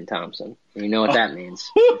Skylar fucking Thompson. And you know what that means.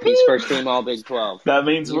 If he's first team all Big 12. That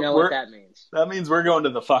means what that means. That means we're going to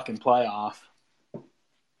the fucking playoff.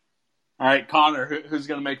 All right, Connor, who's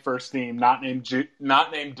going to make first team? Not named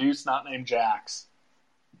Deuce, not named Jax.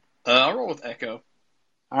 I'll roll with Echo.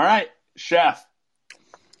 All right, Chef.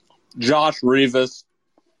 Josh Rivas.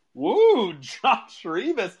 Woo, Josh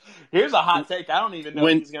Rivas. Here's a hot take. I don't even know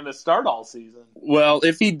if he's going to start all season. Well,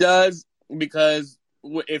 if he does, because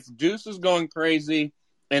if Deuce is going crazy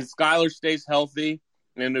and Skylar stays healthy,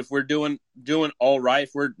 and if we're doing all right,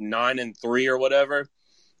 if we're 9-3 or whatever,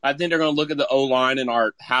 I think they're going to look at the O-line and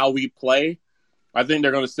how we play. I think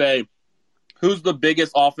they're going to say, who's the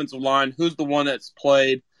biggest offensive line? Who's the one that's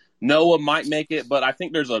played? Noah might make it, but I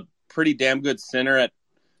think there's a pretty damn good center at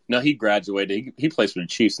 – no, he graduated. He plays for the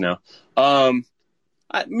Chiefs now.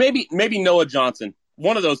 Maybe Noah Johnson.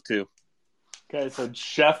 One of those two. Okay, so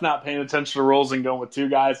Chef not paying attention to rules and going with 2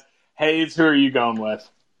 guys. Hayes, who are you going with?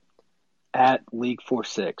 At League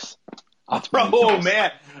 4-6. Oh,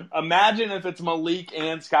 man. Imagine if it's Malik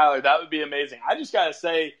and Skylar. That would be amazing. I just got to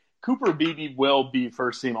say, Cooper Beebe will be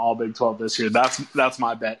first team all Big 12 this year. That's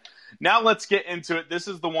my bet. Now let's get into it. This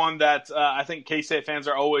is the one that I think K-State fans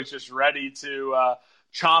are always just ready to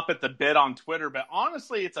chomp at the bit on Twitter. But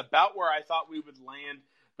honestly, it's about where I thought we would land.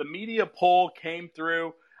 The media poll came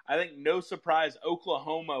through. I think no surprise,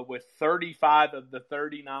 Oklahoma with 35 of the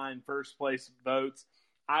 39 first-place votes.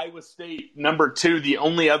 Iowa State, number 2, the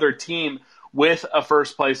only other team with a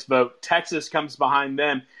first-place vote. Texas comes behind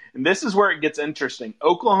them. And this is where it gets interesting.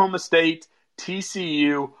 Oklahoma State,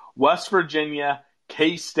 TCU, West Virginia,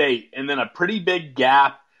 K-State, and then a pretty big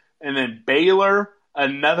gap. And then Baylor,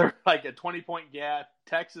 another like a 20-point gap.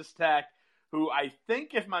 Texas Tech, who I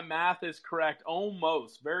think, if my math is correct,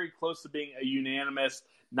 almost very close to being a unanimous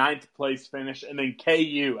 9th-place finish. And then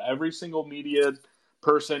KU, every single media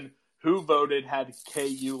person who voted had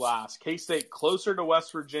KU last. K-State closer to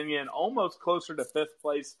West Virginia and almost closer to 5th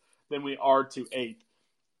place than we are to 8th.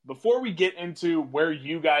 Before we get into where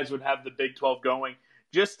you guys would have the Big 12 going,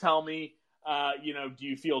 just tell me, do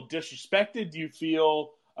you feel disrespected? Do you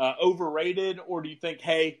feel overrated? Or do you think,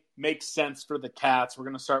 hey, makes sense for the Cats? We're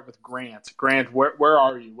going to start with Grant. Grant, where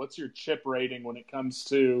are you? What's your chip rating when it comes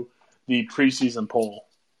to the preseason poll?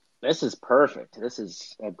 This is perfect. This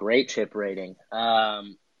is a great chip rating.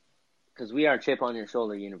 Because we are Chip on Your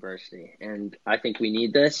Shoulder University, and I think we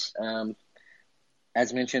need this.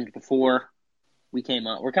 As mentioned before, we're coming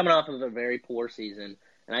off of a very poor season,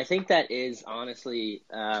 and I think that is honestly,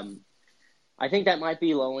 I think that might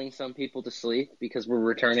be lulling some people to sleep because we're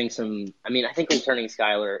returning I think returning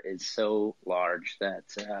Skylar is so large that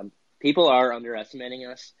people are underestimating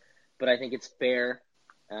us, but I think it's fair.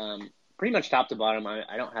 Pretty much top to bottom,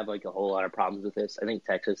 I don't have like a whole lot of problems with this. I think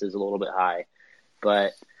Texas is a little bit high,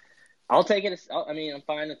 but I'll take it. I'm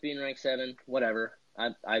fine with being ranked 7, whatever.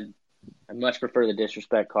 I much prefer the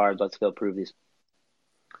disrespect card. Let's go prove these.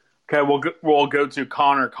 Okay, we'll go to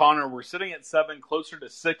Connor. Connor, we're sitting at 7, closer to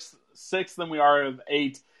 6 than we are of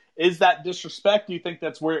 8. Is that disrespect? Do you think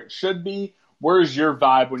that's where it should be? Where's your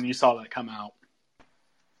vibe when you saw that come out?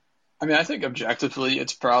 I mean, I think objectively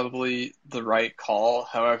it's probably the right call.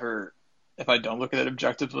 However, if I don't look at it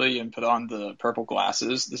objectively and put on the purple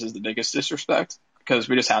glasses, this is the biggest disrespect because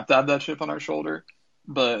we just have to have that chip on our shoulder.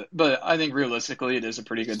 But I think realistically it is a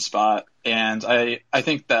pretty good spot, and I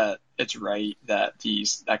think that it's right that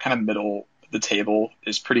that kind of middle of the table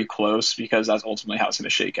is pretty close because that's ultimately how it's going to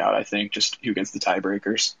shake out. I think just who gets the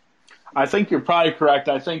tiebreakers. I think you're probably correct.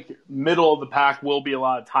 I think middle of the pack will be a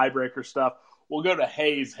lot of tiebreaker stuff. We'll go to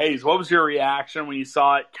Hayes. Hayes, what was your reaction when you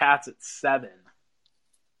saw it? Cats at 7.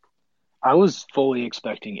 I was fully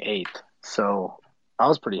expecting 8, so I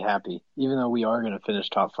was pretty happy, even though we are going to finish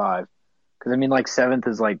top 5. Because, 7th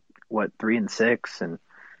is 3 and 6, and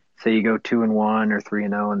say you go 2 and 1 or 3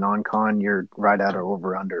 and 0 in non-con, you're right at or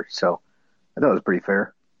over under. So I thought it was pretty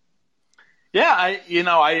fair. Yeah,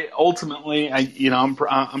 I'm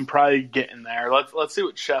probably getting there. Let's see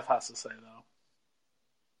what Chef has to say though.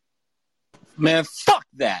 Man, fuck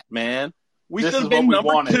that, man. We This should is have been what we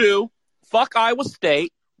number wanted. 2. Fuck Iowa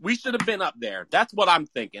State. We should have been up there. That's what I'm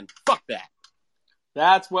thinking. Fuck that.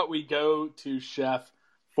 That's what we go to Chef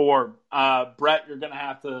for. Brett, you're gonna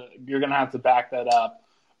have to back that up.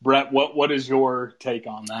 Brett, what is your take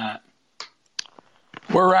on that?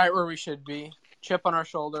 We're right where we should be. Chip on our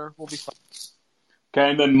shoulder. We'll be fine. Okay,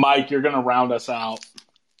 and then Mike, you're gonna round us out.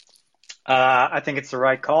 I think it's the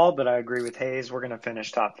right call, but I agree with Hayes. We're going to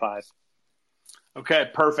finish top 5. Okay,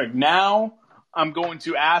 perfect. Now I'm going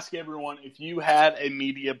to ask everyone if you had a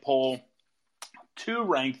media poll to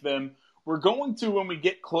rank them. We're going to, when we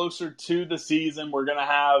get closer to the season, we're going to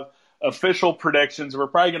have official predictions. We're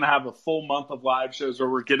probably going to have a full month of live shows where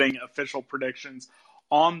we're getting official predictions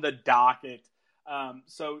on the docket.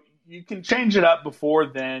 So you can change it up before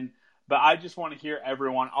then, but I just want to hear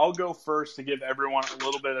everyone. I'll go first to give everyone a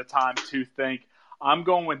little bit of time to think. I'm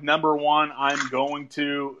going with number 1. I'm going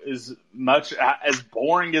to, as much as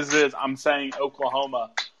boring as it is, I'm saying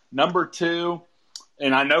Oklahoma. Number 2,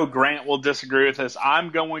 and I know Grant will disagree with this,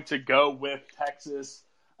 I'm going to go with Texas.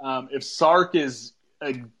 If Sark is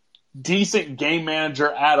a decent game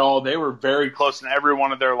manager at all, they were very close in every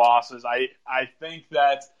one of their losses. I think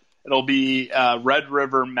that it'll be a Red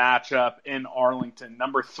River matchup in Arlington.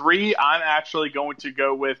 Number 3, I'm actually going to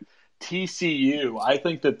go with TCU. I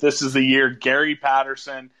think that this is the year Gary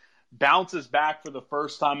Patterson bounces back for the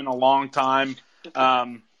first time in a long time.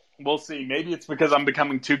 We'll see. Maybe it's because I'm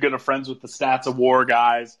becoming too good of friends with the Stats of War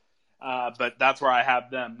guys, but that's where I have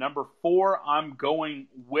them. Number 4, I'm going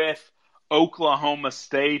with Oklahoma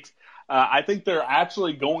State. I think they're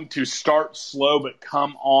actually going to start slow but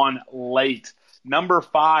come on late. Number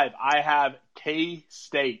 5, I have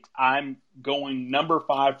K-State. I'm going number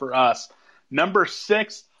 5 for us. Number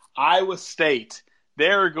 6, Iowa State.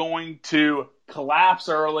 They're going to collapse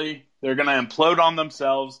early. They're going to implode on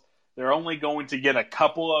themselves. They're only going to get a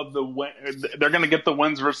couple of they're going to get the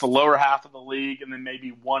wins versus the lower half of the league and then maybe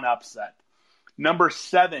one upset. Number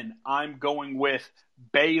 7, I'm going with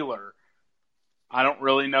Baylor. I don't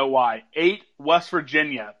really know why. 8, West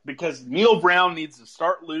Virginia, because Neil Brown needs to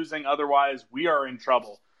start losing. Otherwise, we are in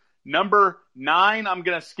trouble. Number 9, I'm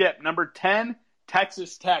going to skip. Number 10,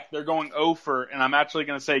 Texas Tech. They're going over, and I'm actually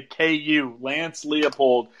going to say KU. Lance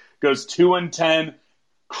Leopold goes 2-10,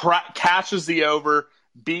 cashes the over,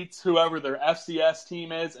 beats whoever their FCS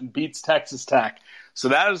team is, and beats Texas Tech. So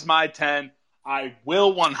that is my 10. I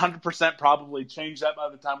will 100% probably change that by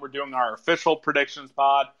the time we're doing our official predictions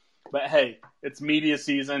pod. But, hey, it's media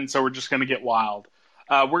season, so we're just going to get wild.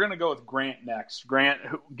 We're going to go with Grant next. Grant,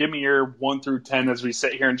 give me your 1 through 10 as we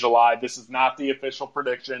sit here in July. This is not the official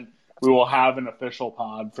prediction. We will have an official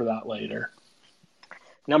pod for that later.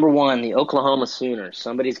 Number 1, the Oklahoma Sooners.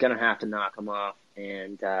 Somebody's going to have to knock them off,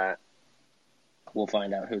 and we'll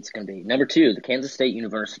find out who it's going to be. Number 2, the Kansas State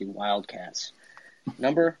University Wildcats.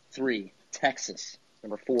 Number 3, Texas.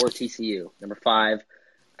 Number 4, TCU. Number 5,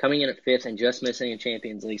 Coming in at 5th and just missing a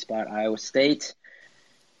Champions League spot, Iowa State.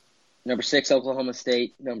 Number 6, Oklahoma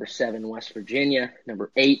State. Number 7, West Virginia. Number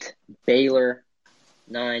 8, Baylor.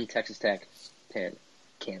 9, Texas Tech. 10,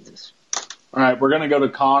 Kansas. All right, we're going to go to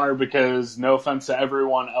Connor because no offense to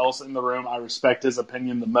everyone else in the room, I respect his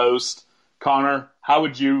opinion the most. Connor, how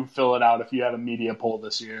would you fill it out if you had a media poll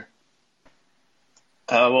this year?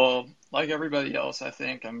 Well, like everybody else, I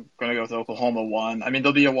think I'm going to go with Oklahoma 1. I mean,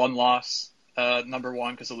 there'll be a 1-loss, number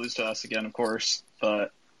 1, because they'll lose to us again, of course,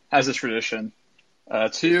 but as a tradition.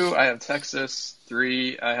 2, I have Texas.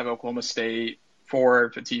 3, I have Oklahoma State. 4,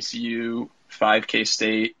 for TCU. 5,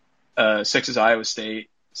 K-State. 6 is Iowa State.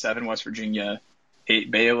 7, West Virginia.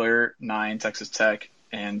 8, Baylor. 9, Texas Tech.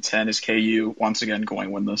 And 10 is KU, once again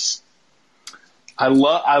going winless. I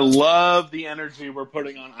love the energy we're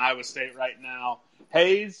putting on Iowa State right now.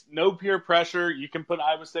 Hayes, no peer pressure. You can put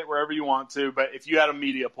Iowa State wherever you want to, but if you had a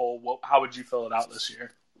media poll, how would you fill it out this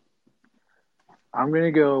year? I'm going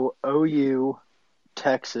to go OU,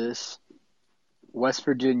 Texas, West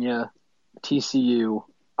Virginia, TCU,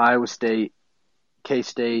 Iowa State,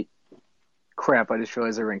 K-State. Crap, I just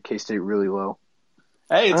realized I ranked K-State really low.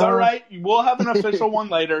 Hey, it's all right. We'll have an official one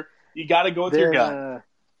later. You got to go with your gut.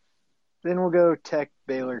 Then we'll go Tech,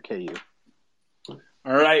 Baylor, KU.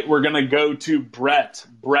 All right, we're going to go to Brett.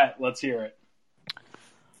 Brett, let's hear it.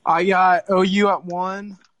 I got OU at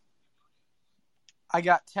 1. I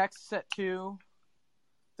got Texas at 2.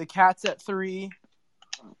 The Cats at 3.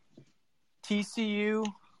 TCU,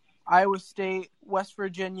 Iowa State, West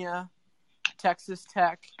Virginia, Texas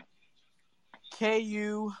Tech,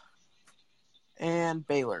 KU, and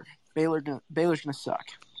Baylor. Baylor's gonna suck.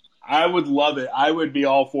 I would love it. I would be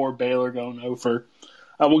all for Baylor going over.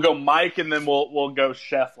 We'll go Mike, and then we'll go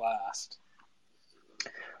Chef last.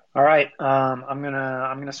 All right, I'm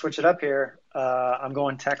gonna switch it up here. I'm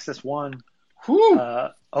going Texas 1,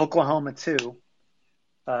 Oklahoma 2,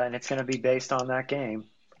 and it's gonna be based on that game,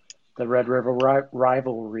 the Red River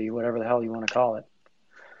rivalry, whatever the hell you want to call it.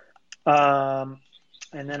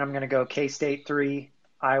 And then I'm gonna go K-State 3,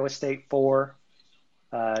 Iowa State 4,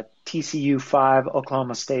 TCU 5,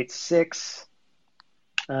 Oklahoma State 6,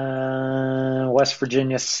 West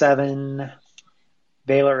Virginia 7,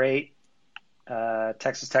 Baylor 8,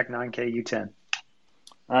 Texas Tech 9, KU 10.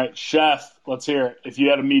 All right, Chef, let's hear it. If you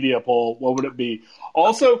had a media poll, what would it be?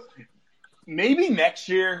 Also, maybe next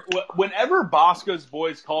year, whenever Bosco's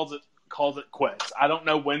Boys calls it quits. I don't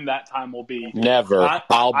know when that time will be. Never.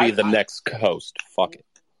 I'll be the next host. Fuck it.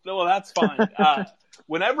 Well, that's fine.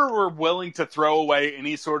 Whenever we're willing to throw away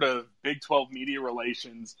any sort of Big 12 media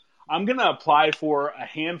relations, I'm going to apply for a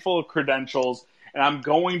handful of credentials, and I'm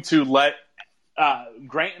going to let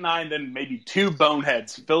Grant and I, and then maybe 2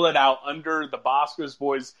 boneheads, fill it out under the Bosco's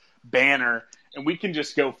Boys banner, and we can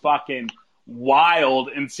just go fucking wild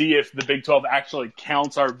and see if the Big 12 actually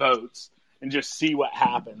counts our votes and just see what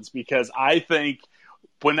happens. Because I think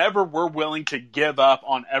whenever we're willing to give up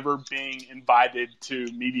on ever being invited to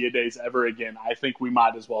media days ever again, I think we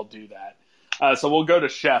might as well do that. So we'll go to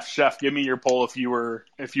Chef. Chef, give me your poll if you were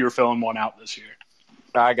filling one out this year.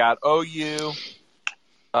 I got OU,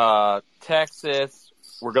 Texas.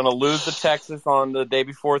 We're gonna lose to Texas on the day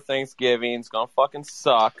before Thanksgiving. It's gonna fucking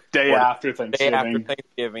suck. Day after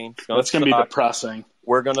Thanksgiving. That's gonna be depressing.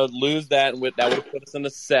 We're gonna lose that, and that would put us in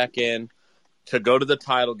the second to go to the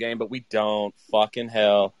title game, but we don't. Fucking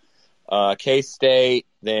hell. K-State,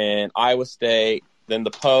 then Iowa State, then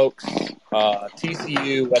the Pokes,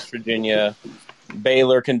 TCU, West Virginia,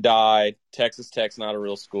 Baylor can die, Texas Tech's not a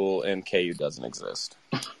real school, and KU doesn't exist.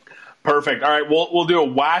 Perfect. All right, we'll do a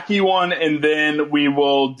wacky one, and then we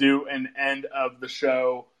will do an end of the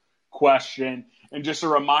show question. And just a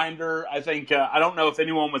reminder, I think I don't know if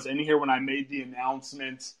anyone was in here when I made the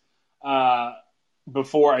announcement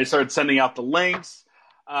before I started sending out the links,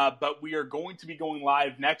 but we are going to be going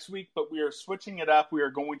live next week, but we are switching it up. We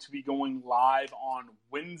are going to be going live on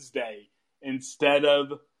Wednesday instead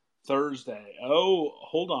of Thursday. Oh,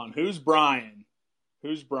 hold on. Who's Brian?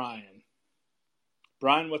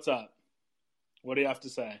 Brian, what's up? What do you have to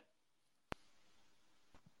say?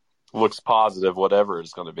 Looks positive, whatever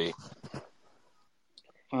it's going to be.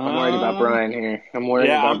 I'm worried about Brian here.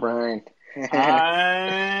 Brian.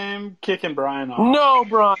 I'm kicking Brian off. No,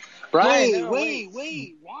 Brian.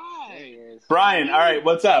 Wait, why? Brian, all right,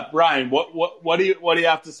 what's up, Brian? What do you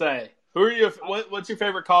have to say? Who are you? What's your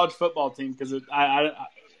favorite college football team? Because it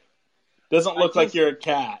doesn't look like you're a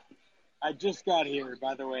cat. I just got here,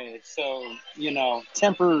 by the way, so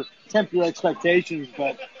temper your expectations.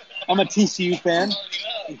 But I'm a TCU fan.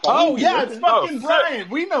 Oh yeah, it's fucking Brian.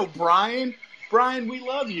 We know Brian. Brian, we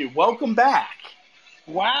love you. Welcome back.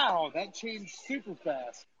 Wow, that changed super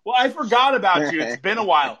fast. Well, I forgot about you. It's been a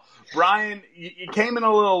while. Brian, you came in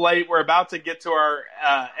a little late. We're about to get to our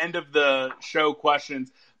end of the show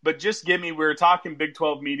questions. But just give me, we were talking Big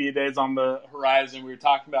 12 Media Days on the horizon. We were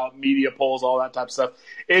talking about media polls, all that type of stuff.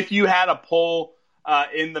 If you had a poll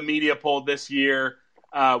in the media poll this year,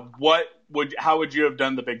 how would you have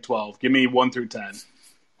done the Big 12? Give me 1 through 10.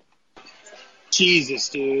 Jesus,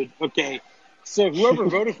 dude. Okay, so whoever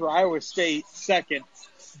voted for Iowa State second,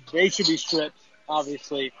 they should be stripped,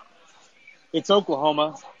 obviously. It's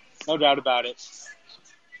Oklahoma, no doubt about it.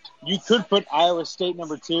 You could put Iowa State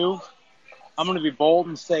number 2. I'm going to be bold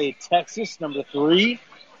and say Texas number 3.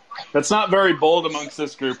 That's not very bold amongst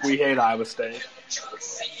this group. We hate Iowa State.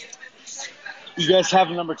 You guys have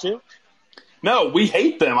them number 2? No, we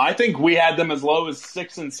hate them. I think we had them as low as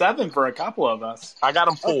 6 and 7 for a couple of us. I got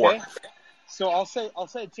them 4. Okay. So I'll say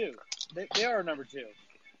 2. They are number 2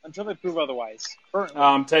 until they prove otherwise.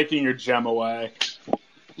 I'm taking your gem away.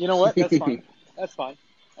 You know what? That's fine. That's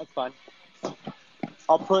fine.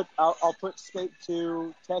 I'll put State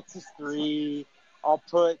 2, Texas 3. I'll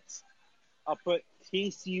put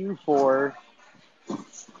TCU 4.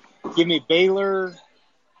 Give me Baylor.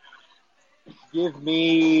 Give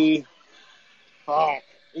me. Fuck.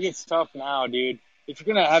 It gets tough now, dude. If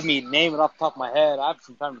you're gonna have me name it off the top of my head, I have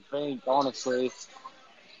some time to think, honestly.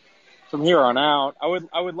 From here on out, I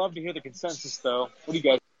would love to hear the consensus, though. What do you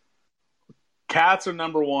guys? Cats are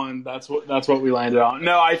number 1. That's what we landed on.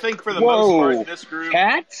 No, I think for the most part, this group.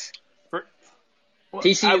 Cats.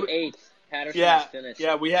 TCU 8. Patterson is finished.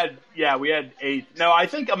 Yeah, we had 8. No, I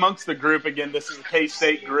think amongst the group, again, this is a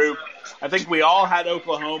K-State group. I think we all had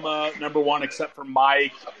Oklahoma number 1 except for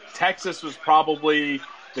Mike. Texas was probably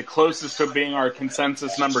the closest to being our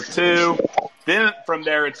consensus number 2. Then from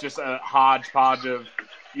there, it's just a hodgepodge of,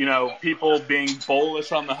 people being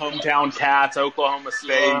bullish on the hometown Cats, Oklahoma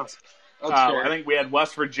State. I think we had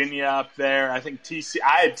West Virginia up there. I think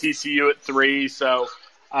I had TCU at 3, so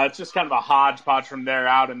it's just kind of a hodgepodge from there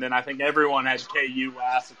out. And then I think everyone had KU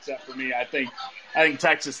last except for me. I think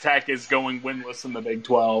Texas Tech is going winless in the Big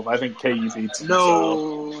 12. I think KU beats them.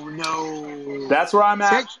 No. That's where I'm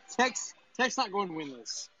at. Tech's not going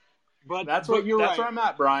winless. But that's where I'm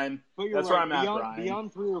at, Brian. That's where I'm at, Brian.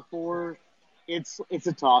 Beyond 3 or 4, it's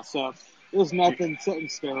a toss-up. There's nothing set in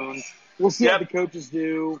stone. We'll see how the coaches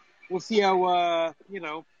do. We'll see how,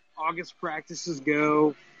 August practices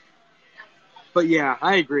go. But, yeah,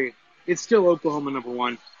 I agree. It's still Oklahoma number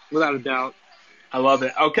 1, without a doubt. I love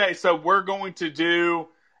it. Okay, so we're going to do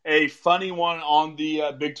a funny one on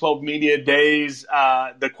the Big 12 Media Days.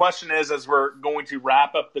 The question is, as we're going to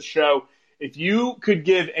wrap up the show, if you could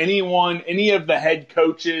give anyone, any of the head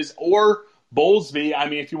coaches or Bowlesby,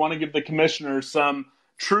 if you want to give the commissioners some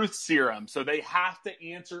truth serum, so they have to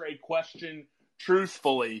answer a question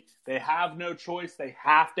truthfully. They have no choice. They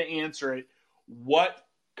have to answer it. What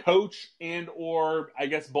coach and or, I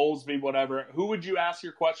guess, Bowlesby, whatever, who would you ask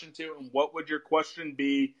your question to, and what would your question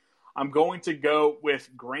be? I'm going to go with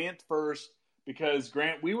Grant first because,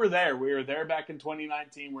 Grant, we were there. We were there back in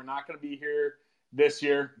 2019. We're not going to be here this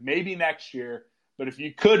year, maybe next year. But if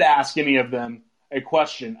you could ask any of them a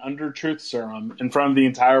question under truth serum in front of the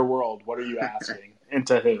entire world, what are you asking? And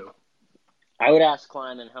to who? I would ask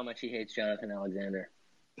Kleiman how much he hates Jonathan Alexander.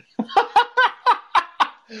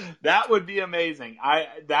 That would be amazing.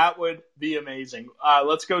 That would be amazing.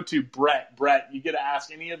 Let's go to Brett. Brett, you get to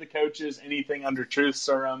ask any of the coaches anything under truth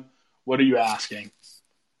serum. What are you asking?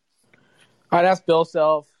 I'd ask Bill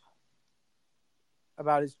Self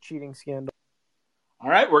about his cheating scandal. All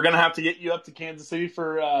right, we're going to have to get you up to Kansas City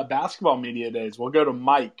for basketball media days. We'll go to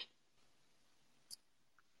Mike.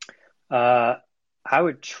 I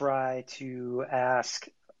would try to ask.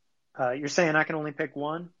 You're saying I can only pick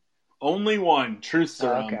one? Only one. Truth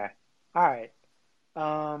serum. Okay. All right.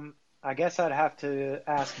 I guess I'd have to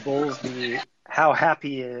ask Bowlesby how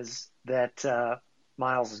happy he is that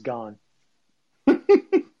Miles is gone.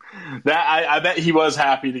 I bet he was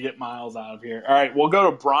happy to get Miles out of here. All right, we'll go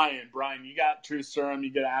to Brian. Brian, you got truth serum.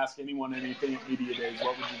 You got to ask anyone anything at media days.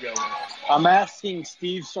 What would you go with? I'm asking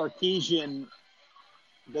Steve Sarkisian,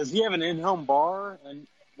 does he have an in-home bar? And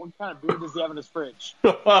what kind of beer does he have in his fridge?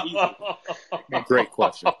 Great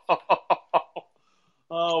question.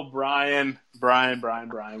 Oh, Brian.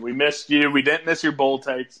 We missed you. We didn't miss your bowl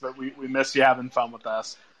takes, but we missed you having fun with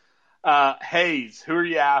us. Hayes, who are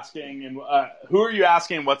you asking? And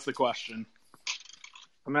what's the question?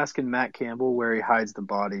 I'm asking Matt Campbell where he hides the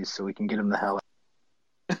bodies so we can get him the hell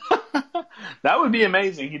out. That would be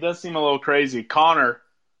amazing. He does seem a little crazy. Connor,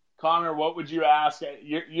 what would you ask?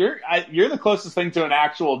 You're the closest thing to an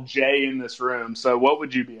actual J in this room. So what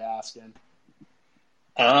would you be asking?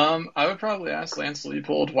 I would probably ask Lance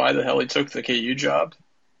Leipold why the hell he took the KU job.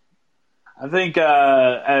 I think,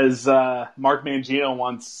 as Mark Mangino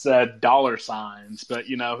once said, dollar signs, but,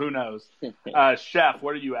 who knows? Chef,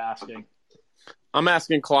 what are you asking? I'm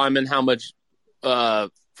asking Kleiman how much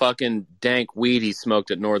fucking dank weed he smoked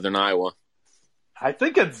at Northern Iowa. I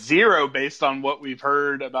think it's 0 based on what we've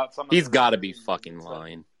heard about some of He's got to be fucking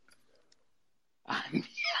lying.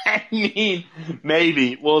 I mean,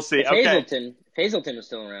 maybe. We'll see. If Hazelton was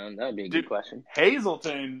still around, that would be a good question.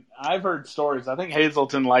 Hazelton, I've heard stories. I think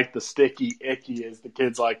Hazelton liked the sticky icky, as the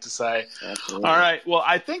kids like to say. Absolutely. All right. Well,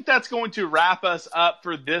 I think that's going to wrap us up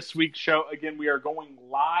for this week's show. Again, we are going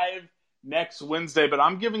live next Wednesday, but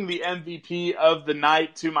I'm giving the MVP of the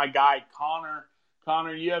night to my guy, Connor.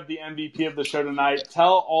 Connor, you have the MVP of the show tonight.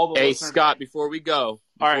 Tell all the listeners. Hey, Scott, before we go,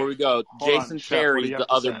 Jason Terry's the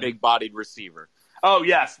other big-bodied receiver. Oh,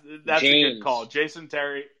 yes. That's a good call. Jason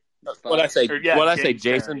Terry. What I say?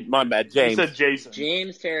 Jason? Terry. My bad, James. You said Jason.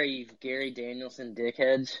 James Terry, you Gary Danielson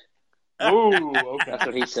dickheads. Ooh, okay. That's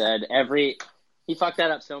what he said. He fucked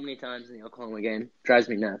that up so many times in the Oklahoma game. Drives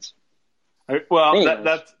me nuts. Well,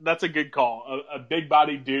 that's a good call. A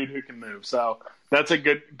big-bodied dude who can move. So that's a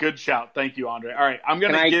good shout. Thank you, Andre. All right,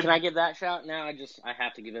 can I give that shout now? I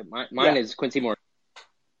have to give it. Mine is Quincy Morgan.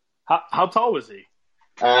 How tall was he?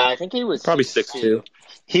 I think he was probably 6'2".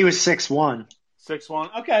 He was 6'1".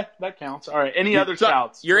 6'1". Okay, that counts. All right. Any other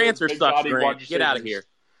shouts? Your answer sucks, Grant. Get out of here.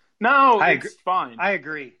 No, it's fine. I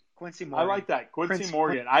agree. Quincy Morgan. I like that. Quincy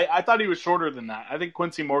Morgan. I thought he was shorter than that. I think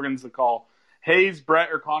Quincy Morgan's the call. Hayes,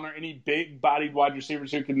 Brett, or Connor, any big-bodied wide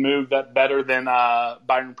receivers who can move that better than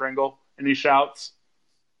Byron Pringle? Any shouts?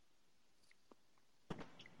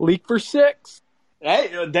 Leak for 6.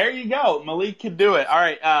 Hey, there you go. Malik could do it. All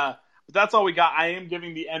right. But that's all we got. I am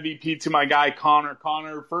giving the MVP to my guy, Connor.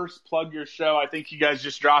 Connor, first plug your show. I think you guys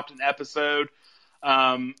just dropped an episode.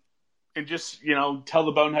 And just, tell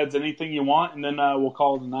the Boneheads anything you want, and then we'll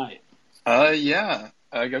call it a night. Yeah.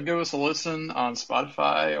 Go give us a listen on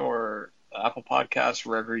Spotify or Apple Podcasts,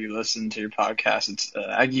 wherever you listen to your podcast. It's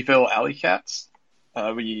Aggieville Alley Cats.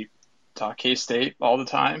 We talk K-State all the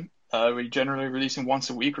time. We generally releasing once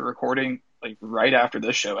a week. We're recording right after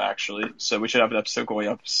this show, actually. So we should have an episode going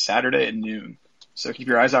up Saturday at noon. So keep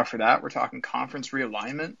your eyes out for that. We're talking conference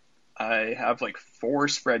realignment. I have 4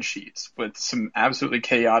 spreadsheets with some absolutely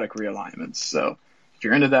chaotic realignments. So if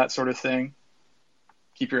you're into that sort of thing,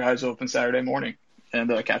 keep your eyes open Saturday morning. And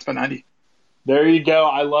Cats by 90. There you go.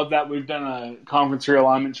 I love that. We've done a conference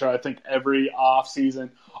realignment show, I think, every off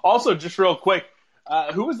season. Also, just real quick,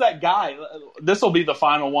 who was that guy? This will be the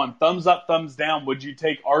final one. Thumbs up, thumbs down. Would you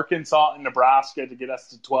take Arkansas and Nebraska to get us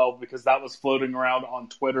to 12? Because that was floating around on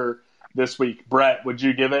Twitter this week. Brett, would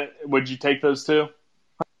you take those two?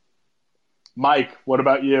 Mike, what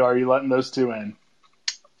about you? Are you letting those two in?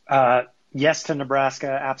 Yes to Nebraska.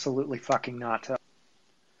 Absolutely fucking not to.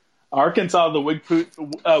 Arkansas, the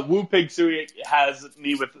Woo Pig Sui has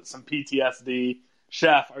me with some PTSD.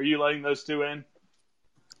 Chef, are you letting those two in?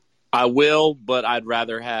 I will, but I'd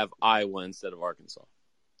rather have Iowa instead of Arkansas.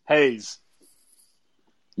 Hayes.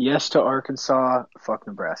 Yes to Arkansas. Fuck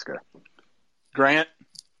Nebraska. Grant.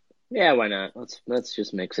 Yeah, why not? Let's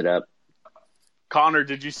just mix it up. Connor,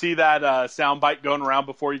 did you see that soundbite going around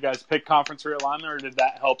before you guys picked conference realignment, or did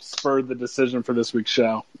that help spur the decision for this week's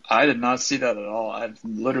show? I did not see that at all. I have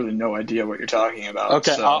literally no idea what you're talking about.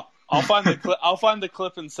 Okay, so. I'll find the clip. I'll find the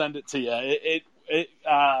clip and send it to you. It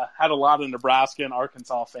had a lot of Nebraska and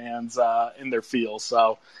Arkansas fans in their feels.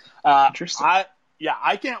 So, interesting. I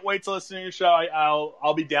can't wait to listen to your show.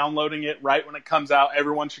 I'll be downloading it right when it comes out.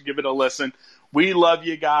 Everyone should give it a listen. We love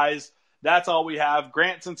you guys. That's all we have.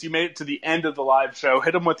 Grant, since you made it to the end of the live show,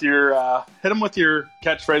 hit him with your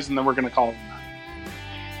catchphrase, and then we're going to call it a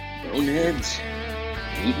night. Boneheads,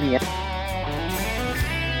 eat me up.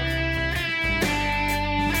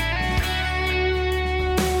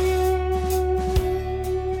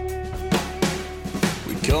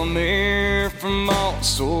 We come here from all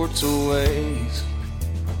sorts of ways.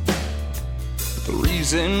 The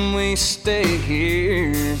reason we stay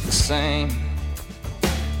here the same.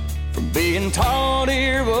 From being taught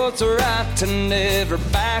here what's right to never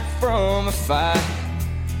back from a fight.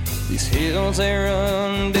 These hills, they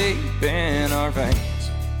run deep in our veins.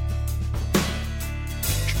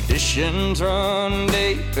 Traditions run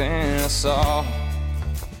deep in us all.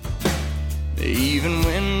 Even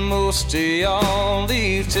when most of y'all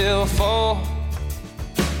leave till fall.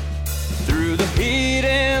 Through the heat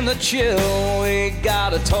and the chill, we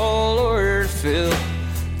got a tall order to fill.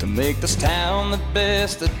 To make this town the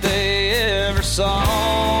best that they ever saw.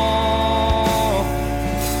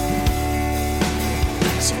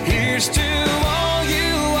 So here's to all you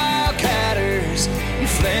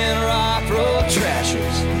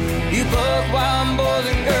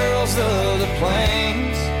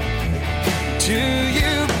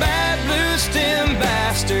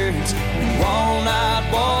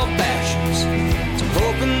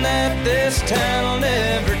that this town will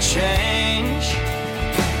never change.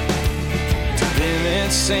 To them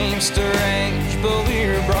it seems strange, but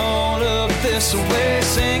we're brought up this way,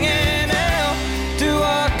 singing out to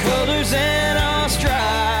our colors and our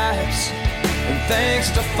stripes. And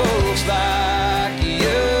thanks to folks like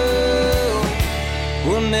you,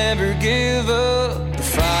 we'll never give up the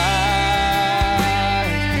fight.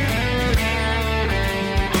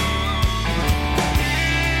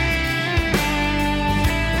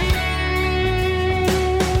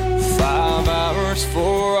 5 hours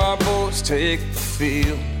before our boats take the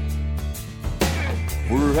field,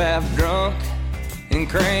 we're half drunk and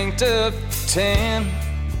cranked up to 10.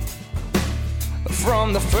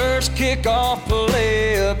 From the first kickoff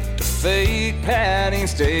play up to fake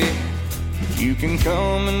Patty's Day, you can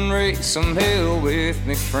come and raise some hell with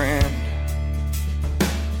me, friend.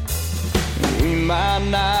 We might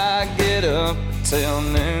not get up till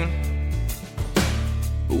noon,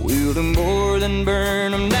 but we'll do more than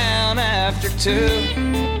burn them down after 2.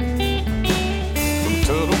 From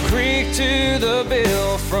Tuttle Creek to the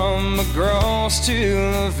Bill, from McGraws to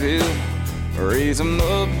the Ville, raise them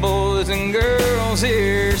up, boys and girls,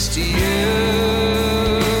 here's to you.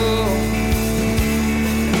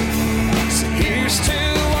 So here's to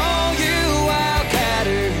all you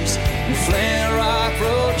wildcatters, you Flint Rock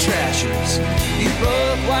Road trashers, you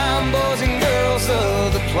Buckwild boys and girls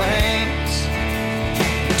of the plains.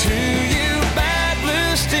 To you bad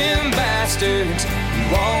blue stem bastards,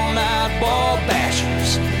 you all-night ball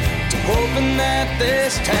bashers, to hoping that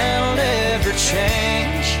this town will never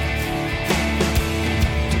change.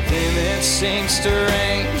 It seems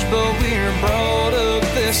strange, but we're brought up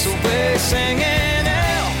this way, singing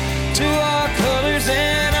out to our colors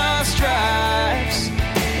and our stripes.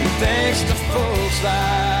 And thanks to folks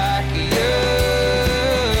like you,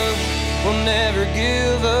 we'll never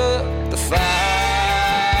give up the fight.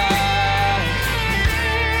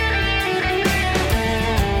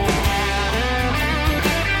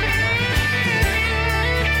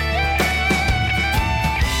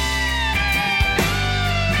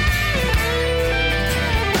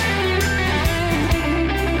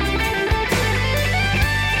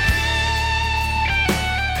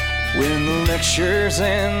 When the lectures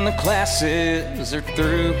and the classes are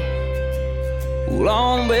through, we'll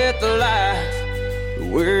on with the life that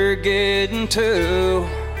we're getting to.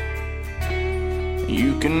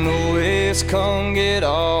 You can always come get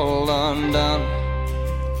all undone.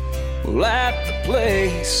 Well, at the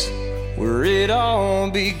place where it all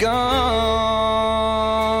begun.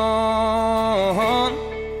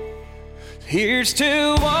 Here's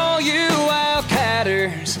to all you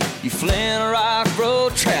wildcatters, you Flint Rock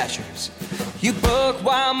Road trashers, you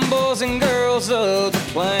Buckwild boys and girls of the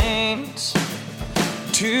plains.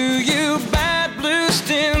 To you bad blue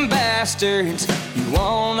stem bastards, you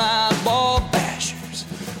all-night ball bashers,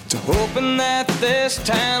 to hoping that this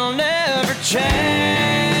town will never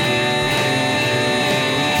change.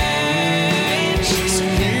 So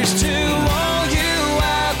here's to all you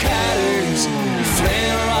wildcatters, you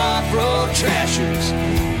Flint Rock Road trashers,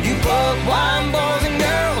 you Buckwild boys and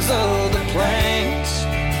girls of the plains.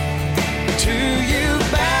 To you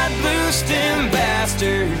bad blue stem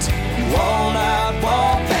bastards, you all-night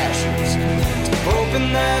ball bashers, to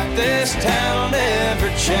hoping that this town will never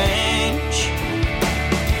change.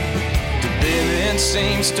 To them it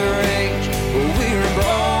seems strange, but we were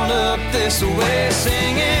brought up this way,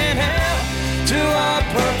 singing hell to our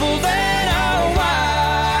purple and our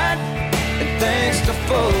white. And thanks to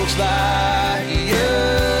folks like you,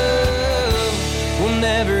 we'll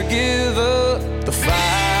never give up the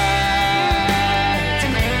fight.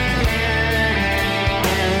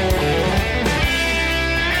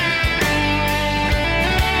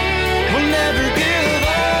 We'll never give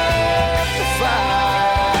up the fight.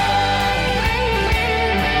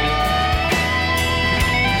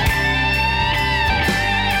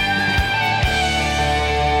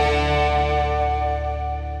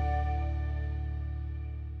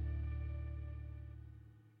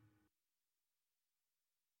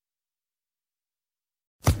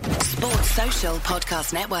 Sports Social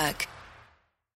Podcast Network.